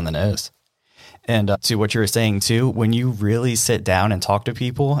 right on the nose. And to what you were saying too, when you really sit down and talk to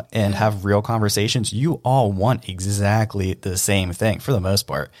people and have real conversations, you all want exactly the same thing for the most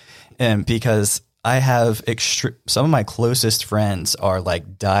part. And because I have some of my closest friends are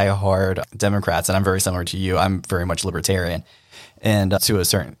like diehard Democrats, and I'm very similar to you. I'm very much libertarian, and to a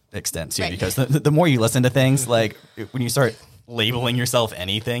certain extent too, because the more you listen to things, like when you start labeling yourself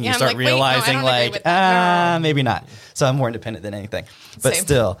anything, you start realizing maybe not. So I'm more independent than anything. But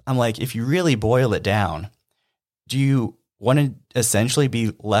still, I'm like, if you really boil it down, do you want to essentially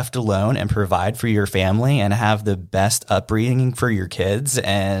be left alone and provide for your family and have the best upbringing for your kids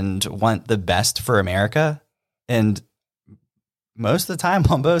and want the best for America? And most of the time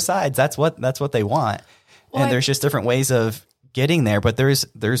on both sides, that's what they want. Well, and there's just different ways of getting there, but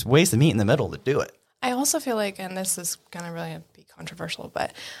there's ways to meet in the middle to do it. I also feel like, and this is going to really be controversial,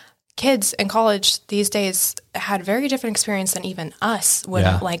 but kids in college these days had very different experience than even us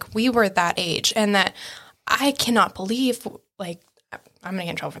when like we were that age. And that I cannot believe, like, I'm going to get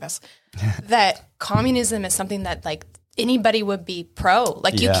in trouble for this, that communism is something that like anybody would be pro.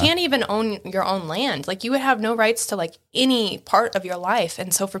 Like you can't even own your own land. Like you would have no rights to like any part of your life.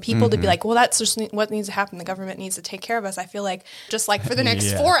 And so for people to be like, well, that's just what needs to happen. The government needs to take care of us. I feel like just like for the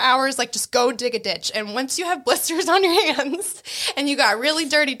next 4 hours, like just go dig a ditch. And once you have blisters on your hands and you got really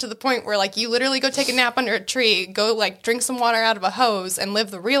dirty to the point where like you literally go take a nap under a tree, go like drink some water out of a hose and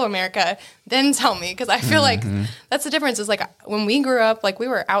live the real America, then tell me. Cause I feel like that's the difference is like when we grew up, like we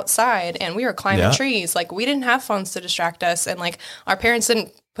were outside and we were climbing trees. Like we didn't have phones to distract us. And like our parents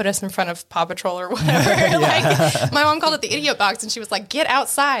didn't put us in front of Paw Patrol or whatever. Like, my mom called it the idiot box, and she was like, get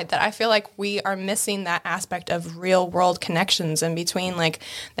outside. That I feel like we are missing that aspect of real world connections in between, like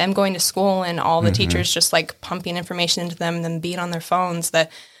them going to school and all the teachers just like pumping information into them and them being on their phones,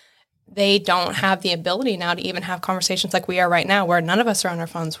 that they don't have the ability now to even have conversations like we are right now, where none of us are on our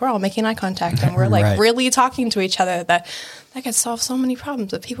phones. We're all making eye contact and we're like really talking to each other. That could solve so many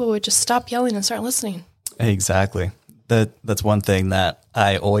problems if people would just stop yelling and start listening. Exactly. That's one thing that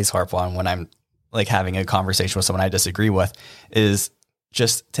I always harp on when I'm like having a conversation with someone I disagree with, is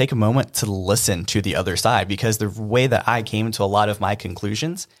just take a moment to listen to the other side, because the way that I came to a lot of my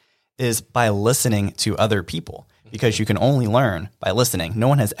conclusions is by listening to other people, because you can only learn by listening. No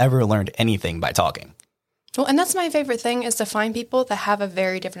one has ever learned anything by talking. Well, and that's my favorite thing, is to find people that have a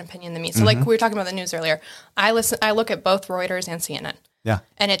very different opinion than me. So like we were talking about the news earlier, I look at both Reuters and CNN. Yeah.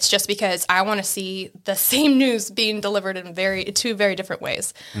 And it's just because I want to see the same news being delivered in two very different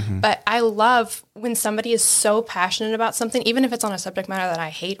ways. But I love when somebody is so passionate about something, even if it's on a subject matter that I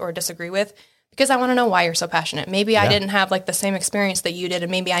hate or disagree with, because I want to know why you're so passionate. Maybe I didn't have like the same experience that you did,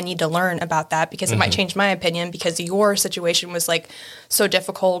 and maybe I need to learn about that, because it might change my opinion, because your situation was like so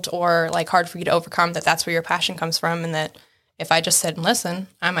difficult or like hard for you to overcome, that's where your passion comes from. And that if I just sit and listen,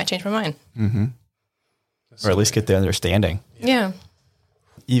 I might change my mind. Or at least get the understanding. Yeah.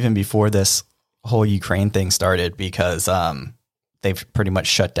 Even before this whole Ukraine thing started, because they've pretty much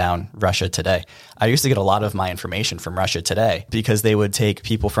shut down Russia Today. I used to get a lot of my information from Russia Today, because they would take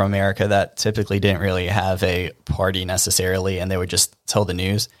people from America that typically didn't really have a party necessarily, and they would just tell the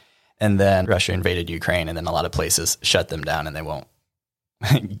news. And then Russia invaded Ukraine, and then a lot of places shut them down, and they won't.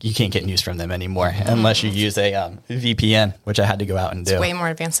 You can't get news from them anymore unless you use a VPN, which I had to go out and do. It's way more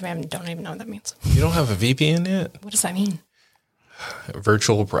advanced than me. I don't even know what that means. You don't have a VPN yet? What does that mean?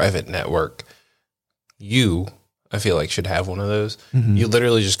 Virtual private network. I feel like should have one of those. You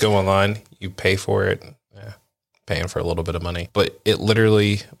literally just go online, you pay for it, paying for a little bit of money, but it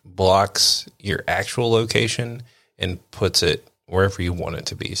literally blocks your actual location and puts it wherever you want it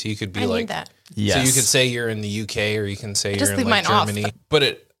to be. So you could be need that. Yes. So you could say you're in the UK, or you can say just you're in like Germany. Off. But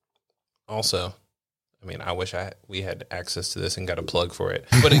it also, I mean, I wish we had access to this and got a plug for it.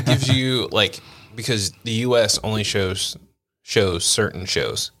 But it gives you like, because the US only shows certain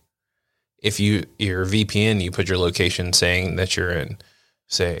shows. If your VPN, you put your location saying that you're in,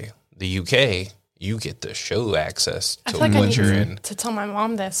 say, the UK, you get the show access to what you're in. To tell my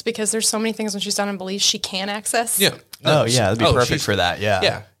mom this, because there's so many things when she's down in Belize she can access. Yeah. It'd be perfect for that. Yeah.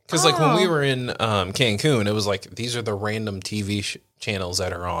 Yeah. Because like when we were in Cancun, it was like, these are the random TV channels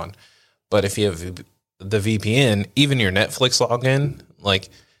that are on. But if you have the VPN, even your Netflix login, like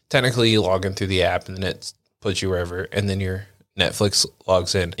technically you log in through the app and then it puts you wherever, and then your Netflix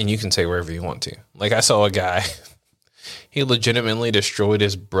logs in and you can say wherever you want to. Like I saw a guy, he legitimately destroyed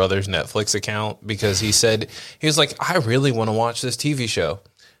his brother's Netflix account because he was like, I really want to watch this TV show,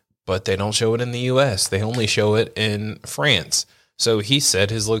 but they don't show it in the US. They only show it in France. So he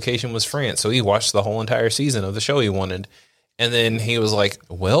said his location was France. So he watched the whole entire season of the show he wanted. And then he was like,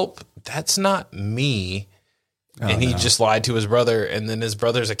 well, that's not me. And he just lied to his brother. And then his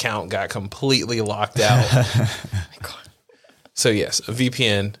brother's account got completely locked out. Oh my God. So yes, a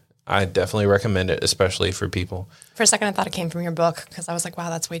VPN, I definitely recommend it, especially for people. For a second, I thought it came from your book, because I was like, wow,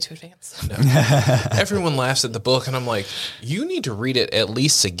 that's way too advanced. No. Everyone laughs at the book, and I'm like, you need to read it at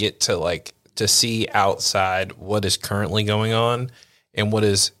least to get to see outside what is currently going on and what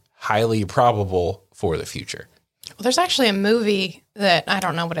is highly probable for the future. Well, there's actually a movie that I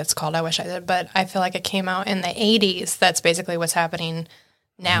don't know what it's called. I wish I did, but I feel like it came out in the 80s. That's basically what's happening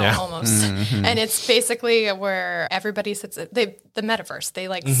now almost. And it's basically where everybody sits the metaverse. They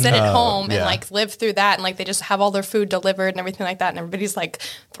like sit at home and like live through that, and like they just have all their food delivered and everything like that, and everybody's like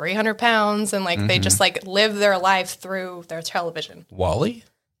 300 pounds, and like they just like live their life through their television. WALL-E?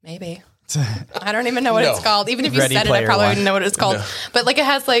 Maybe. I don't even know what it's called. Even if you Ready said it, I probably wouldn't know what it's called. No. But like it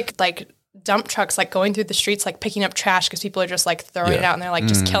has like dump trucks like going through the streets, like picking up trash, because people are just like throwing it out, and they're like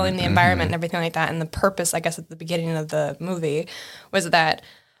just killing the environment and everything like that. And the purpose, I guess, at the beginning of the movie was that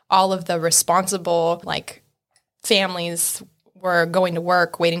all of the responsible like families were going to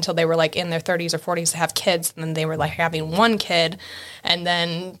work, waiting till they were like in their 30s or 40s to have kids, and then they were like having one kid, and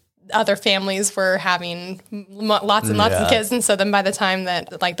then other families were having lots and lots of kids. And so then by the time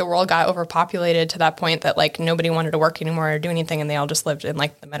that like the world got overpopulated to that point that like nobody wanted to work anymore or do anything, and they all just lived in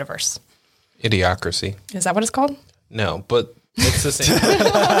like the metaverse. Idiocracy. Is that what it's called? No, but it's the same.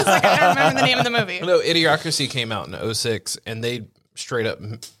 I was like, I don't remember the name of the movie. No, Idiocracy came out in 2006, and they straight up,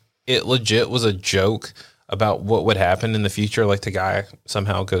 it legit was a joke about what would happen in the future. Like the guy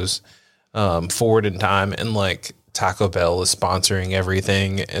somehow goes forward in time and like Taco Bell is sponsoring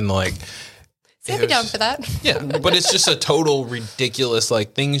everything, and like, see, I'd be down for that. Yeah, but it's just a total ridiculous,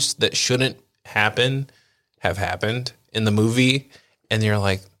 like, things that shouldn't happen have happened in the movie, and you're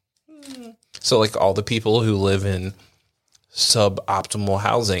like, so like all the people who live in suboptimal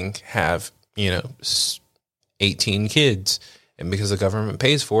housing have, 18 kids, and because the government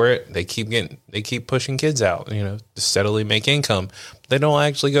pays for it, they keep pushing kids out, to steadily make income. But they don't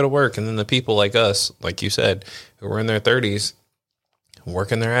actually go to work, and then the people like us, like you said, who are in their 30s,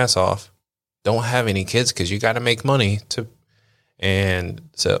 working their ass off, don't have any kids because you got to make money to. And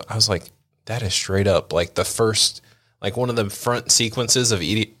so I was like, that is straight up like the first, like one of the front sequences of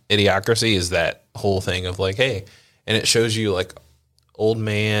Idiocracy is that whole thing of like, hey, and it shows you like old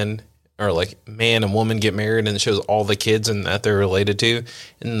man or like man and woman get married, and it shows all the kids and that they're related to.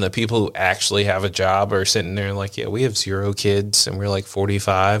 And the people who actually have a job are sitting there like, yeah, we have 0 kids and we're like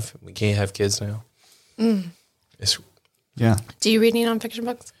 45. We can't have kids now. Yeah. Do you read any nonfiction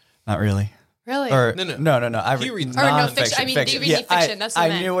books? Not really. Really? Or, no. I read nonfiction. I mean, do you read any fiction? That's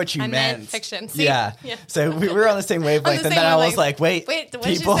what I knew what you meant. I meant fiction. See? Yeah. So we were on the same wavelength, and then I was like, wait, what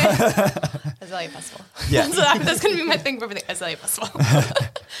people. Did you say? Azalea Festival. Yeah. So that's going to be my thing for the Azalea Festival.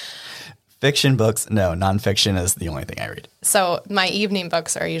 Fiction books, no. Nonfiction is the only thing I read. So my evening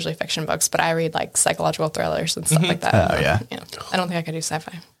books are usually fiction books, but I read like psychological thrillers and stuff like that. Oh, yeah. I don't think I could do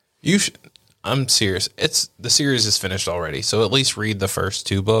sci-fi. You should. I'm serious. The series is finished already, so at least read the first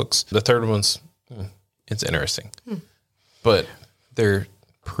 2 books. The third one's it's interesting, but they're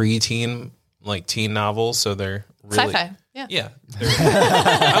preteen, like teen novels, so they're really sci-fi. Yeah.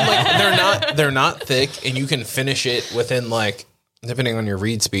 I'm like they're not thick, and you can finish it within like, depending on your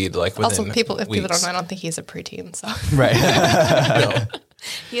read speed, like within Also, if people don't know, weeks. I don't think he's a preteen, so Right. No.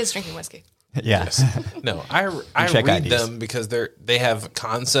 he is drinking whiskey. Yeah. No, I Check read IDs. them because they have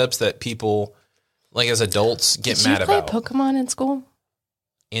concepts that people like as adults get Did mad you play about. Pokemon in school?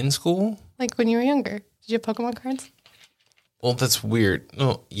 In school? Like when you were younger? Did you have Pokemon cards? Well, that's weird.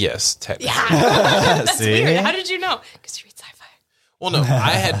 Oh, yes, technically. Yeah. That's See? weird. How did you know? Because you read sci-fi. Well, no,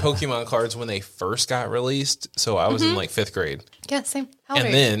 I had Pokemon cards when they first got released, so I was in like 5th grade. Yeah, same. How old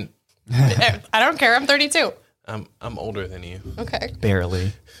And are you? then I don't care. I'm 32. I'm older than you. Okay.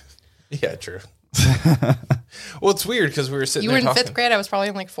 Barely. Yeah, true. Well, it's weird because we were sitting You were there in talking. 5th grade. I was probably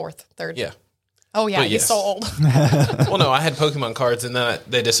in like 4th, 3rd. Yeah. Oh, yeah. But He's yes. so old. Well, no, I had Pokemon cards, and then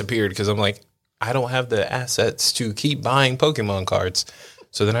they disappeared because I'm like, I don't have the assets to keep buying Pokemon cards.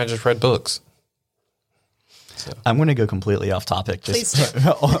 So then I just read books. I'm going to go completely off topic. Just Please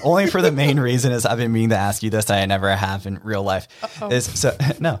only for the main reason is I've been meaning to ask you this. I never have in real life.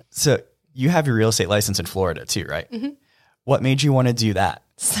 So you have your real estate license in Florida too, right? Mm-hmm. What made you want to do that?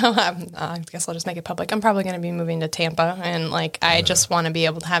 So I guess I'll just make it public. I'm probably going to be moving to Tampa, and like I just want to be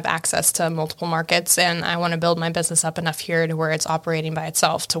able to have access to multiple markets, and I want to build my business up enough here to where it's operating by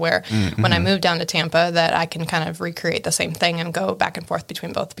itself, to where when I move down to Tampa, that I can kind of recreate the same thing and go back and forth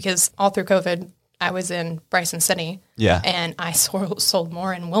between both. Because all through COVID, I was in Bryson City, and I sold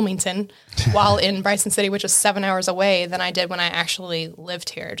more in Wilmington while in Bryson City, which is 7 hours away, than I did when I actually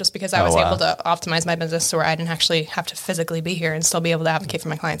lived here, just because I was able to optimize my business to where I didn't actually have to physically be here and still be able to advocate for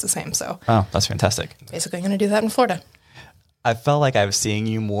my clients the same. So, That's fantastic. basically going to do that in Florida. I felt like I was seeing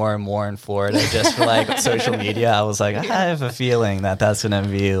you more and more in Florida just for like social media. I was like, I have a feeling that that's going to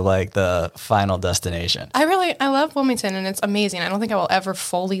be like the final destination. I love Wilmington, and it's amazing. I don't think I will ever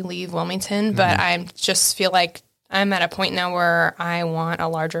fully leave Wilmington, but I just feel like I'm at a point now where I want a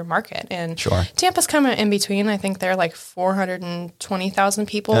larger market. And Tampa's kind of in between. I think they're like 420,000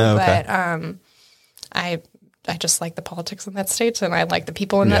 people, but I just like the politics in that state, and I like the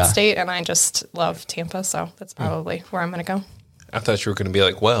people in that state, and I just love Tampa, so that's probably where I'm going to go. I thought you were going to be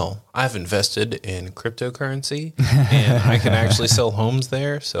like, well, I've invested in cryptocurrency, and I can actually sell homes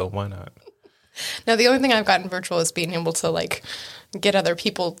there, so why not? No, the only thing I've gotten virtual is being able to like get other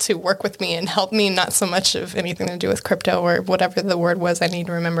people to work with me and help me, not so much of anything to do with crypto or whatever the word was I need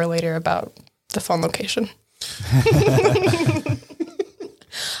to remember later about the phone location.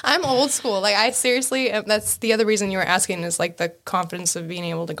 I'm old school. Like I seriously, that's the other reason you were asking, is like the confidence of being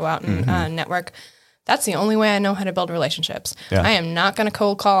able to go out and network. That's the only way I know how to build relationships. Yeah. I am not going to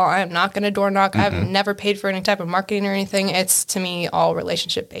cold call. I am not going to door knock. I've never paid for any type of marketing or anything. It's to me all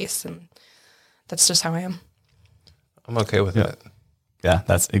relationship based, and that's just how I am. I'm okay with that. Yeah,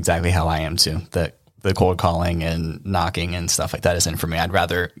 that's exactly how I am too. The cold calling and knocking and stuff like that isn't for me. I'd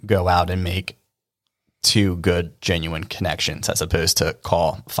rather go out and make 2 good, genuine connections as opposed to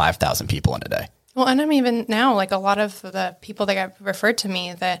call 5,000 people in a day. Well, and I'm even now, like a lot of the people that got referred to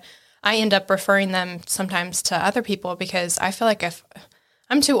me, that I end up referring them sometimes to other people, because I feel like if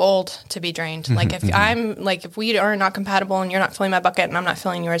I'm too old to be drained. Like if we are not compatible and you're not filling my bucket and I'm not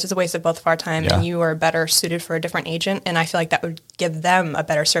filling yours, it's a waste of both of our time. And you are better suited for a different agent. And I feel like that would give them a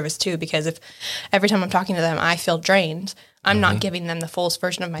better service too, because if every time I'm talking to them, I feel drained, I'm not giving them the fullest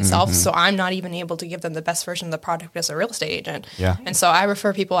version of myself. So I'm not even able to give them the best version of the product as a real estate agent. Yeah. And so I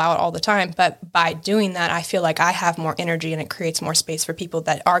refer people out all the time. But by doing that, I feel like I have more energy and it creates more space for people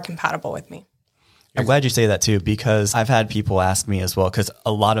that are compatible with me. I'm glad you say that too, because I've had people ask me as well, because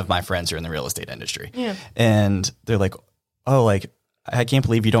a lot of my friends are in the real estate industry. Yeah. And they're like, oh, like, I can't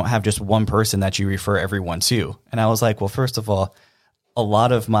believe you don't have just one person that you refer everyone to. And I was like, well, first of all, a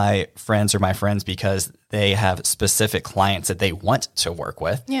lot of my friends are my friends because they have specific clients that they want to work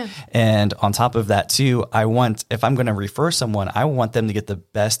with. Yeah. And on top of that too, if I'm going to refer someone, I want them to get the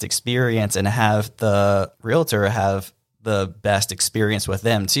best experience and have the realtor have the best experience with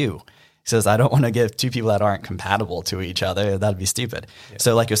them too. He says, I don't want to give two people that aren't compatible to each other. That'd be stupid. Yeah.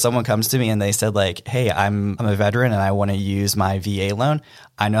 So like if someone comes to me and they said like, hey, I'm a veteran and I want to use my VA loan,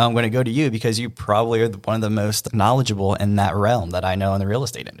 I know I'm going to go to you because you probably are one of the most knowledgeable in that realm that I know in the real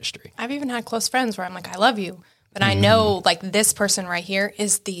estate industry. I've even had close friends where I'm like, I love you, but I know like this person right here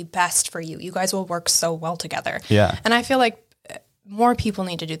is the best for you. You guys will work so well together. Yeah. And I feel like more people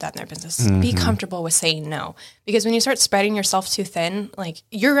need to do that in their business. Be comfortable with saying no, because when you start spreading yourself too thin, like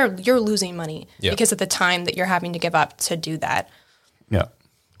you're losing money because of the time that you're having to give up to do that. Yeah.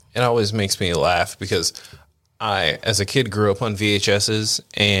 It always makes me laugh because I, as a kid, grew up on VHSs,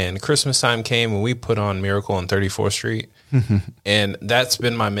 and Christmas time came and we put on Miracle on 34th Street. And that's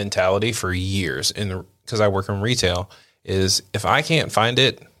been my mentality for years. And because I work in retail, is if I can't find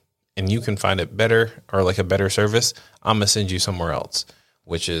it, and you can find it better or like a better service, I'm going to send you somewhere else,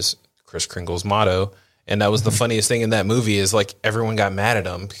 which is Kris Kringle's motto. And that was the funniest thing in that movie is like everyone got mad at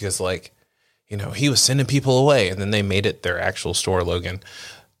him because like, you know, he was sending people away, and then they made it their actual store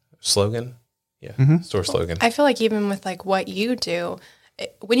slogan. Yeah. Store slogan. I feel like even with like what you do,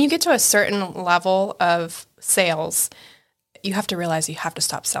 when you get to a certain level of sales, you have to realize you have to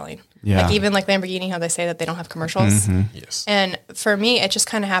stop selling. Yeah. Like even like Lamborghini, how they say that they don't have commercials. Yes. And for me, it just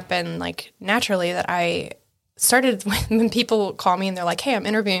kind of happened like naturally that I started when people call me and they're like, hey, I'm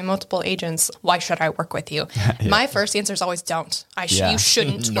interviewing multiple agents. Why should I work with you? My first answer is always don't. You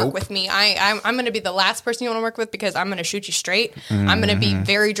shouldn't work with me. I'm going to be the last person you want to work with because I'm going to shoot you straight. I'm going to be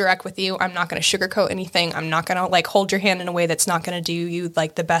very direct with you. I'm not going to sugarcoat anything. I'm not going to like hold your hand in a way that's not going to do you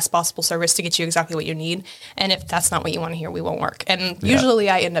like the best possible service to get you exactly what you need. And if that's not what you want to hear, we won't work. And usually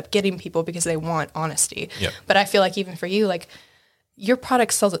I end up getting people because they want honesty. Yep. But I feel like even for you, like your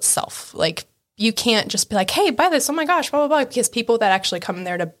product sells itself. Like you can't just be like, hey, buy this. Oh my gosh, blah, blah, blah. Because people that actually come in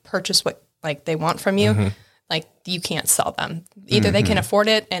there to purchase what like they want from you, like you can't sell them. Either they can afford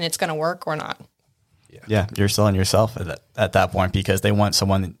it and it's going to work or not. Yeah, you're selling yourself at that point because they want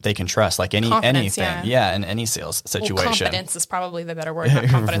someone they can trust, like anything. Yeah, in any sales situation. Well, confidence is probably the better word, not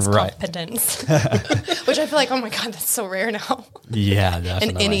confidence, competence. Which I feel like, oh my God, that's so rare now. Yeah, definitely.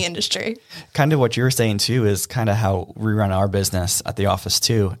 In any industry. Kind of what you were saying too is kind of how we run our business at the office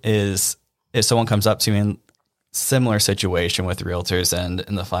too, is if someone comes up to me in similar situation with realtors and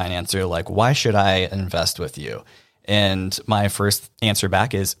in the financer, like, why should I invest with you? And my first answer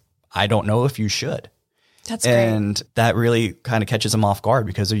back is, I don't know if you should. That's great. And that really kind of catches them off guard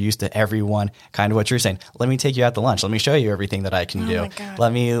because they're used to everyone, kind of what you're saying. Let me take you out to lunch. Let me show you everything that I can do.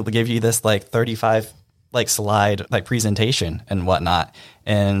 Let me give you this like 35 like slide like presentation and whatnot.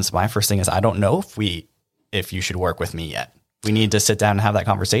 And my first thing is, I don't know if you should work with me yet. We need to sit down and have that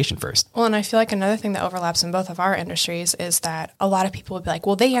conversation first. Well, and I feel like another thing that overlaps in both of our industries is that a lot of people would be like,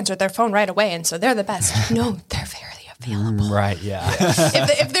 well, they answered their phone right away, and so they're the best. No, they're very available. Right, yeah.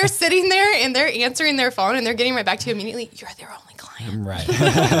 if they're sitting there and they're answering their phone and they're getting right back to you immediately, you're their only client. Right.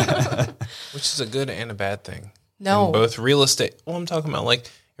 Which is a good and a bad thing. No. In both real estate. Well, I'm talking about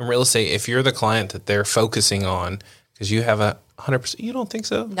like in real estate, if you're the client that they're focusing on, because you have a 100%, you don't think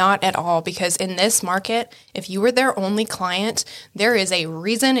so? Not at all, because in this market, if you were their only client, there is a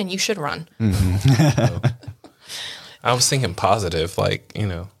reason and you should run. I was thinking positive, like, you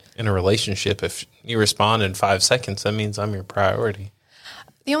know, in a relationship, if you respond in 5 seconds, that means I'm your priority.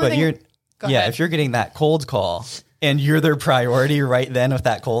 The only thing, if you're getting that cold call and you're their priority right then with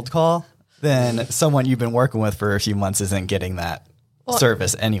that cold call, then someone you've been working with for a few months isn't getting that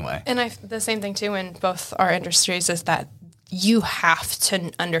service anyway. And the same thing too in both our industries is that you have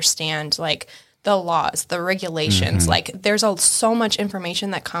to understand like the laws, the regulations. Like there's so much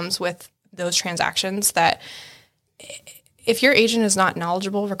information that comes with those transactions that if your agent is not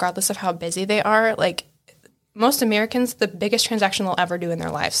knowledgeable, regardless of how busy they are, like most Americans, the biggest transaction they'll ever do in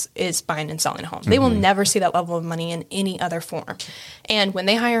their lives is buying and selling a home. They will never see that level of money in any other form. And when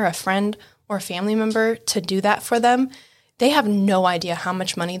they hire a friend or a family member to do that for them, they have no idea how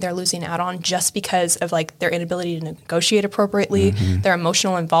much money they're losing out on just because of like their inability to negotiate appropriately, their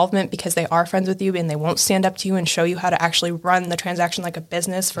emotional involvement because they are friends with you and they won't stand up to you and show you how to actually run the transaction like a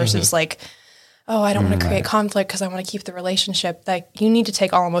business versus like, oh, I don't want to create conflict because I want to keep the relationship. Like, you need to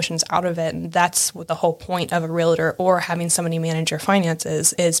take all emotions out of it. And that's what the whole point of a realtor or having somebody manage your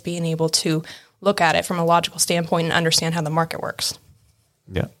finances is being able to look at it from a logical standpoint and understand how the market works.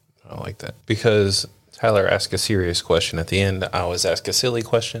 Yeah. I like that. Because Tyler asked a serious question at the end. I always ask a silly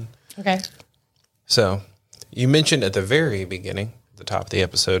question. Okay. So you mentioned at the very beginning, at the top of the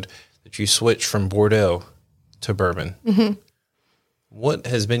episode, that you switched from Bordeaux to bourbon. Mm-hmm. What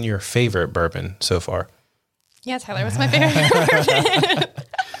has been your favorite bourbon so far? Yeah, Tyler, what's my favorite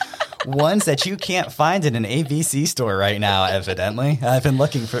bourbon? Ones that you can't find in an ABC store right now, evidently. I've been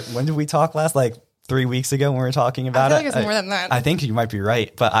looking for, when did we talk last? Like 3 weeks ago when we were talking about I feel like it's more than that. I think you might be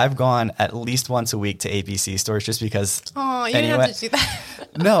right, but I've gone at least once a week to ABC stores just because. Oh, you didn't have to do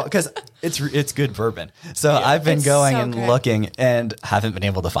that. No, because it's good bourbon. So I've been going and looking and haven't been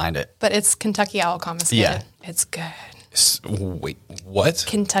able to find it. But it's Kentucky Owl Confiscated. Yeah. It's good. Wait, what?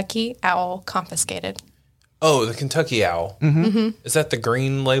 Kentucky Owl Confiscated. Oh, the Kentucky Owl. Mm-hmm. Is that the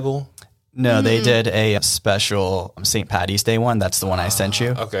green label? No, they did a special St. Patty's Day one. That's the one I sent you.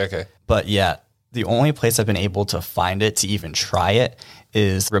 Okay. But yeah, the only place I've been able to find it to even try it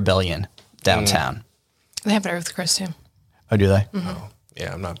is Rebellion downtown. They have it at Ruth Chris too. Oh, do they? Mm-hmm. Oh,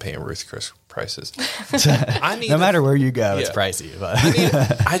 yeah, I'm not paying Ruth Chris prices. No matter where you go, it's pricey. But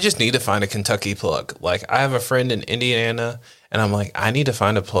I just need to find a Kentucky plug. Like, I have a friend in Indiana, and I'm like, I need to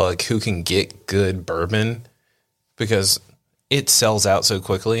find a plug who can get good bourbon because it sells out so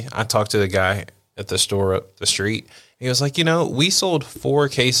quickly. I talked to the guy at the store up the street. He was like, we sold 4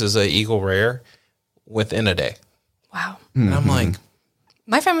 cases of Eagle Rare within a day. Wow. And I'm like,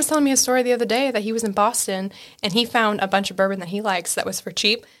 my friend was telling me a story the other day that he was in Boston and he found a bunch of bourbon that he likes that was for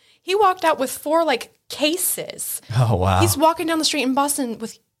cheap. He walked out with 4 cases. Oh, wow. He's walking down the street in Boston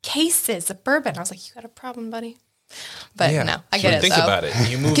with cases of bourbon. I was like, you got a problem, buddy? But no, I get it. Think about it.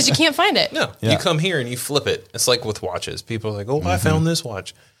 You move because you can't find it. No, you come here and you flip it. It's like with watches. People are like, oh, I found this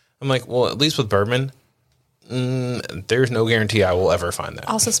watch. I'm like, well, at least with bourbon, there's no guarantee I will ever find that.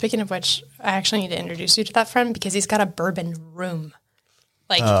 Also, speaking of which, I actually need to introduce you to that friend because he's got a bourbon room.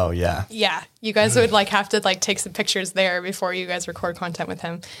 Oh, yeah. Yeah. You guys would have to take some pictures there before you guys record content with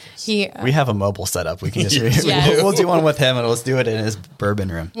him. We have a mobile setup. We can just we'll do one with him and let's do it in his bourbon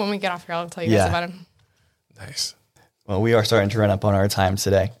room. When we get off here, I'll tell you guys about him. Nice. Well, we are starting to run up on our time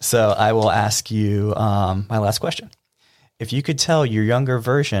today. So I will ask you my last question. If you could tell your younger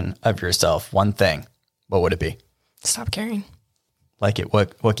version of yourself one thing, what would it be? Stop caring. What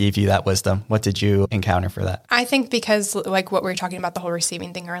gave you that wisdom? What did you encounter for that? I think because what we were talking about, the whole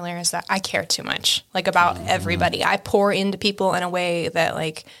receiving thing earlier, is that I care too much, about everybody. I pour into people in a way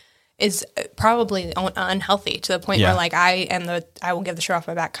that is probably unhealthy to the point where I will give the shirt off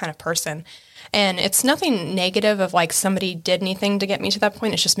my back kind of person. And it's nothing negative of somebody did anything to get me to that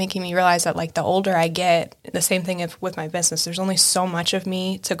point. It's just making me realize that the older I get, the same thing with my business, there's only so much of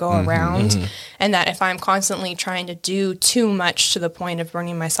me to go around. And that if I'm constantly trying to do too much to the point of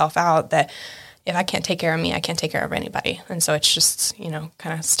burning myself out, that if I can't take care of me, I can't take care of anybody. And so it's just,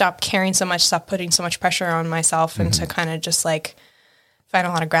 kind of stop caring so much, stop putting so much pressure on myself and to kind of just find a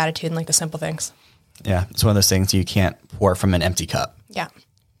lot of gratitude in the simple things. Yeah. It's one of those things you can't pour from an empty cup. Yeah.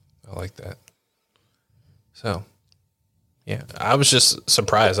 I like that. So, yeah, I was just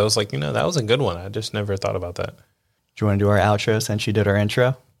surprised. I was like, that was a good one. I just never thought about that. Do you want to do our outro since you did our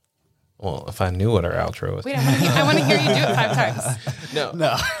intro? Well, if I knew what our outro was. Wait, I want to hear you do it 5 times.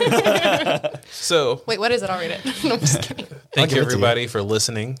 No. So. Wait, what is it? I'll read it. No, I'm just kidding. Thank you, everybody, for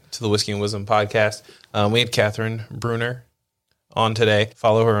listening to the Whiskey and Wisdom podcast. We had Kathryn Bruner on today.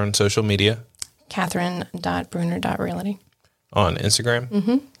 Follow her on social media. Kathryn.bruner.realty. On Instagram?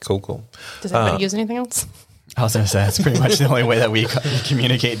 Mm-hmm. Cool. Does anybody use anything else? I was going to say, that's pretty much the only way that we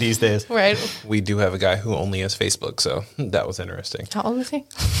communicate these days. Right. We do have a guy who only has Facebook, so that was interesting. How old is he?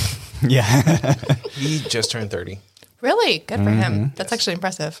 Yeah. He just turned 30. Really? Good for him. That's actually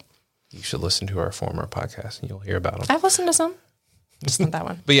impressive. You should listen to our former podcast, and you'll hear about him. I've listened to some. Just not that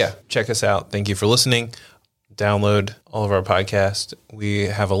one. But yeah, check us out. Thank you for listening. Download all of our podcasts. We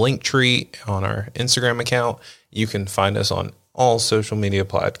have a link tree on our Instagram account. You can find us on all social media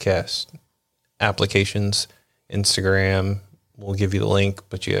podcast applications. Instagram, we'll give you the link,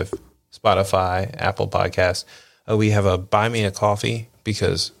 but you have Spotify, Apple Podcasts. We have a Buy Me a Coffee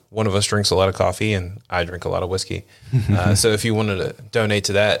because one of us drinks a lot of coffee and I drink a lot of whiskey. So if you wanted to donate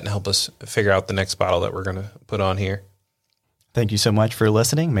to that and help us figure out the next bottle that we're going to put on here. Thank you so much for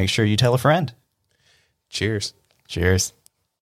listening. Make sure you tell a friend. Cheers. Cheers.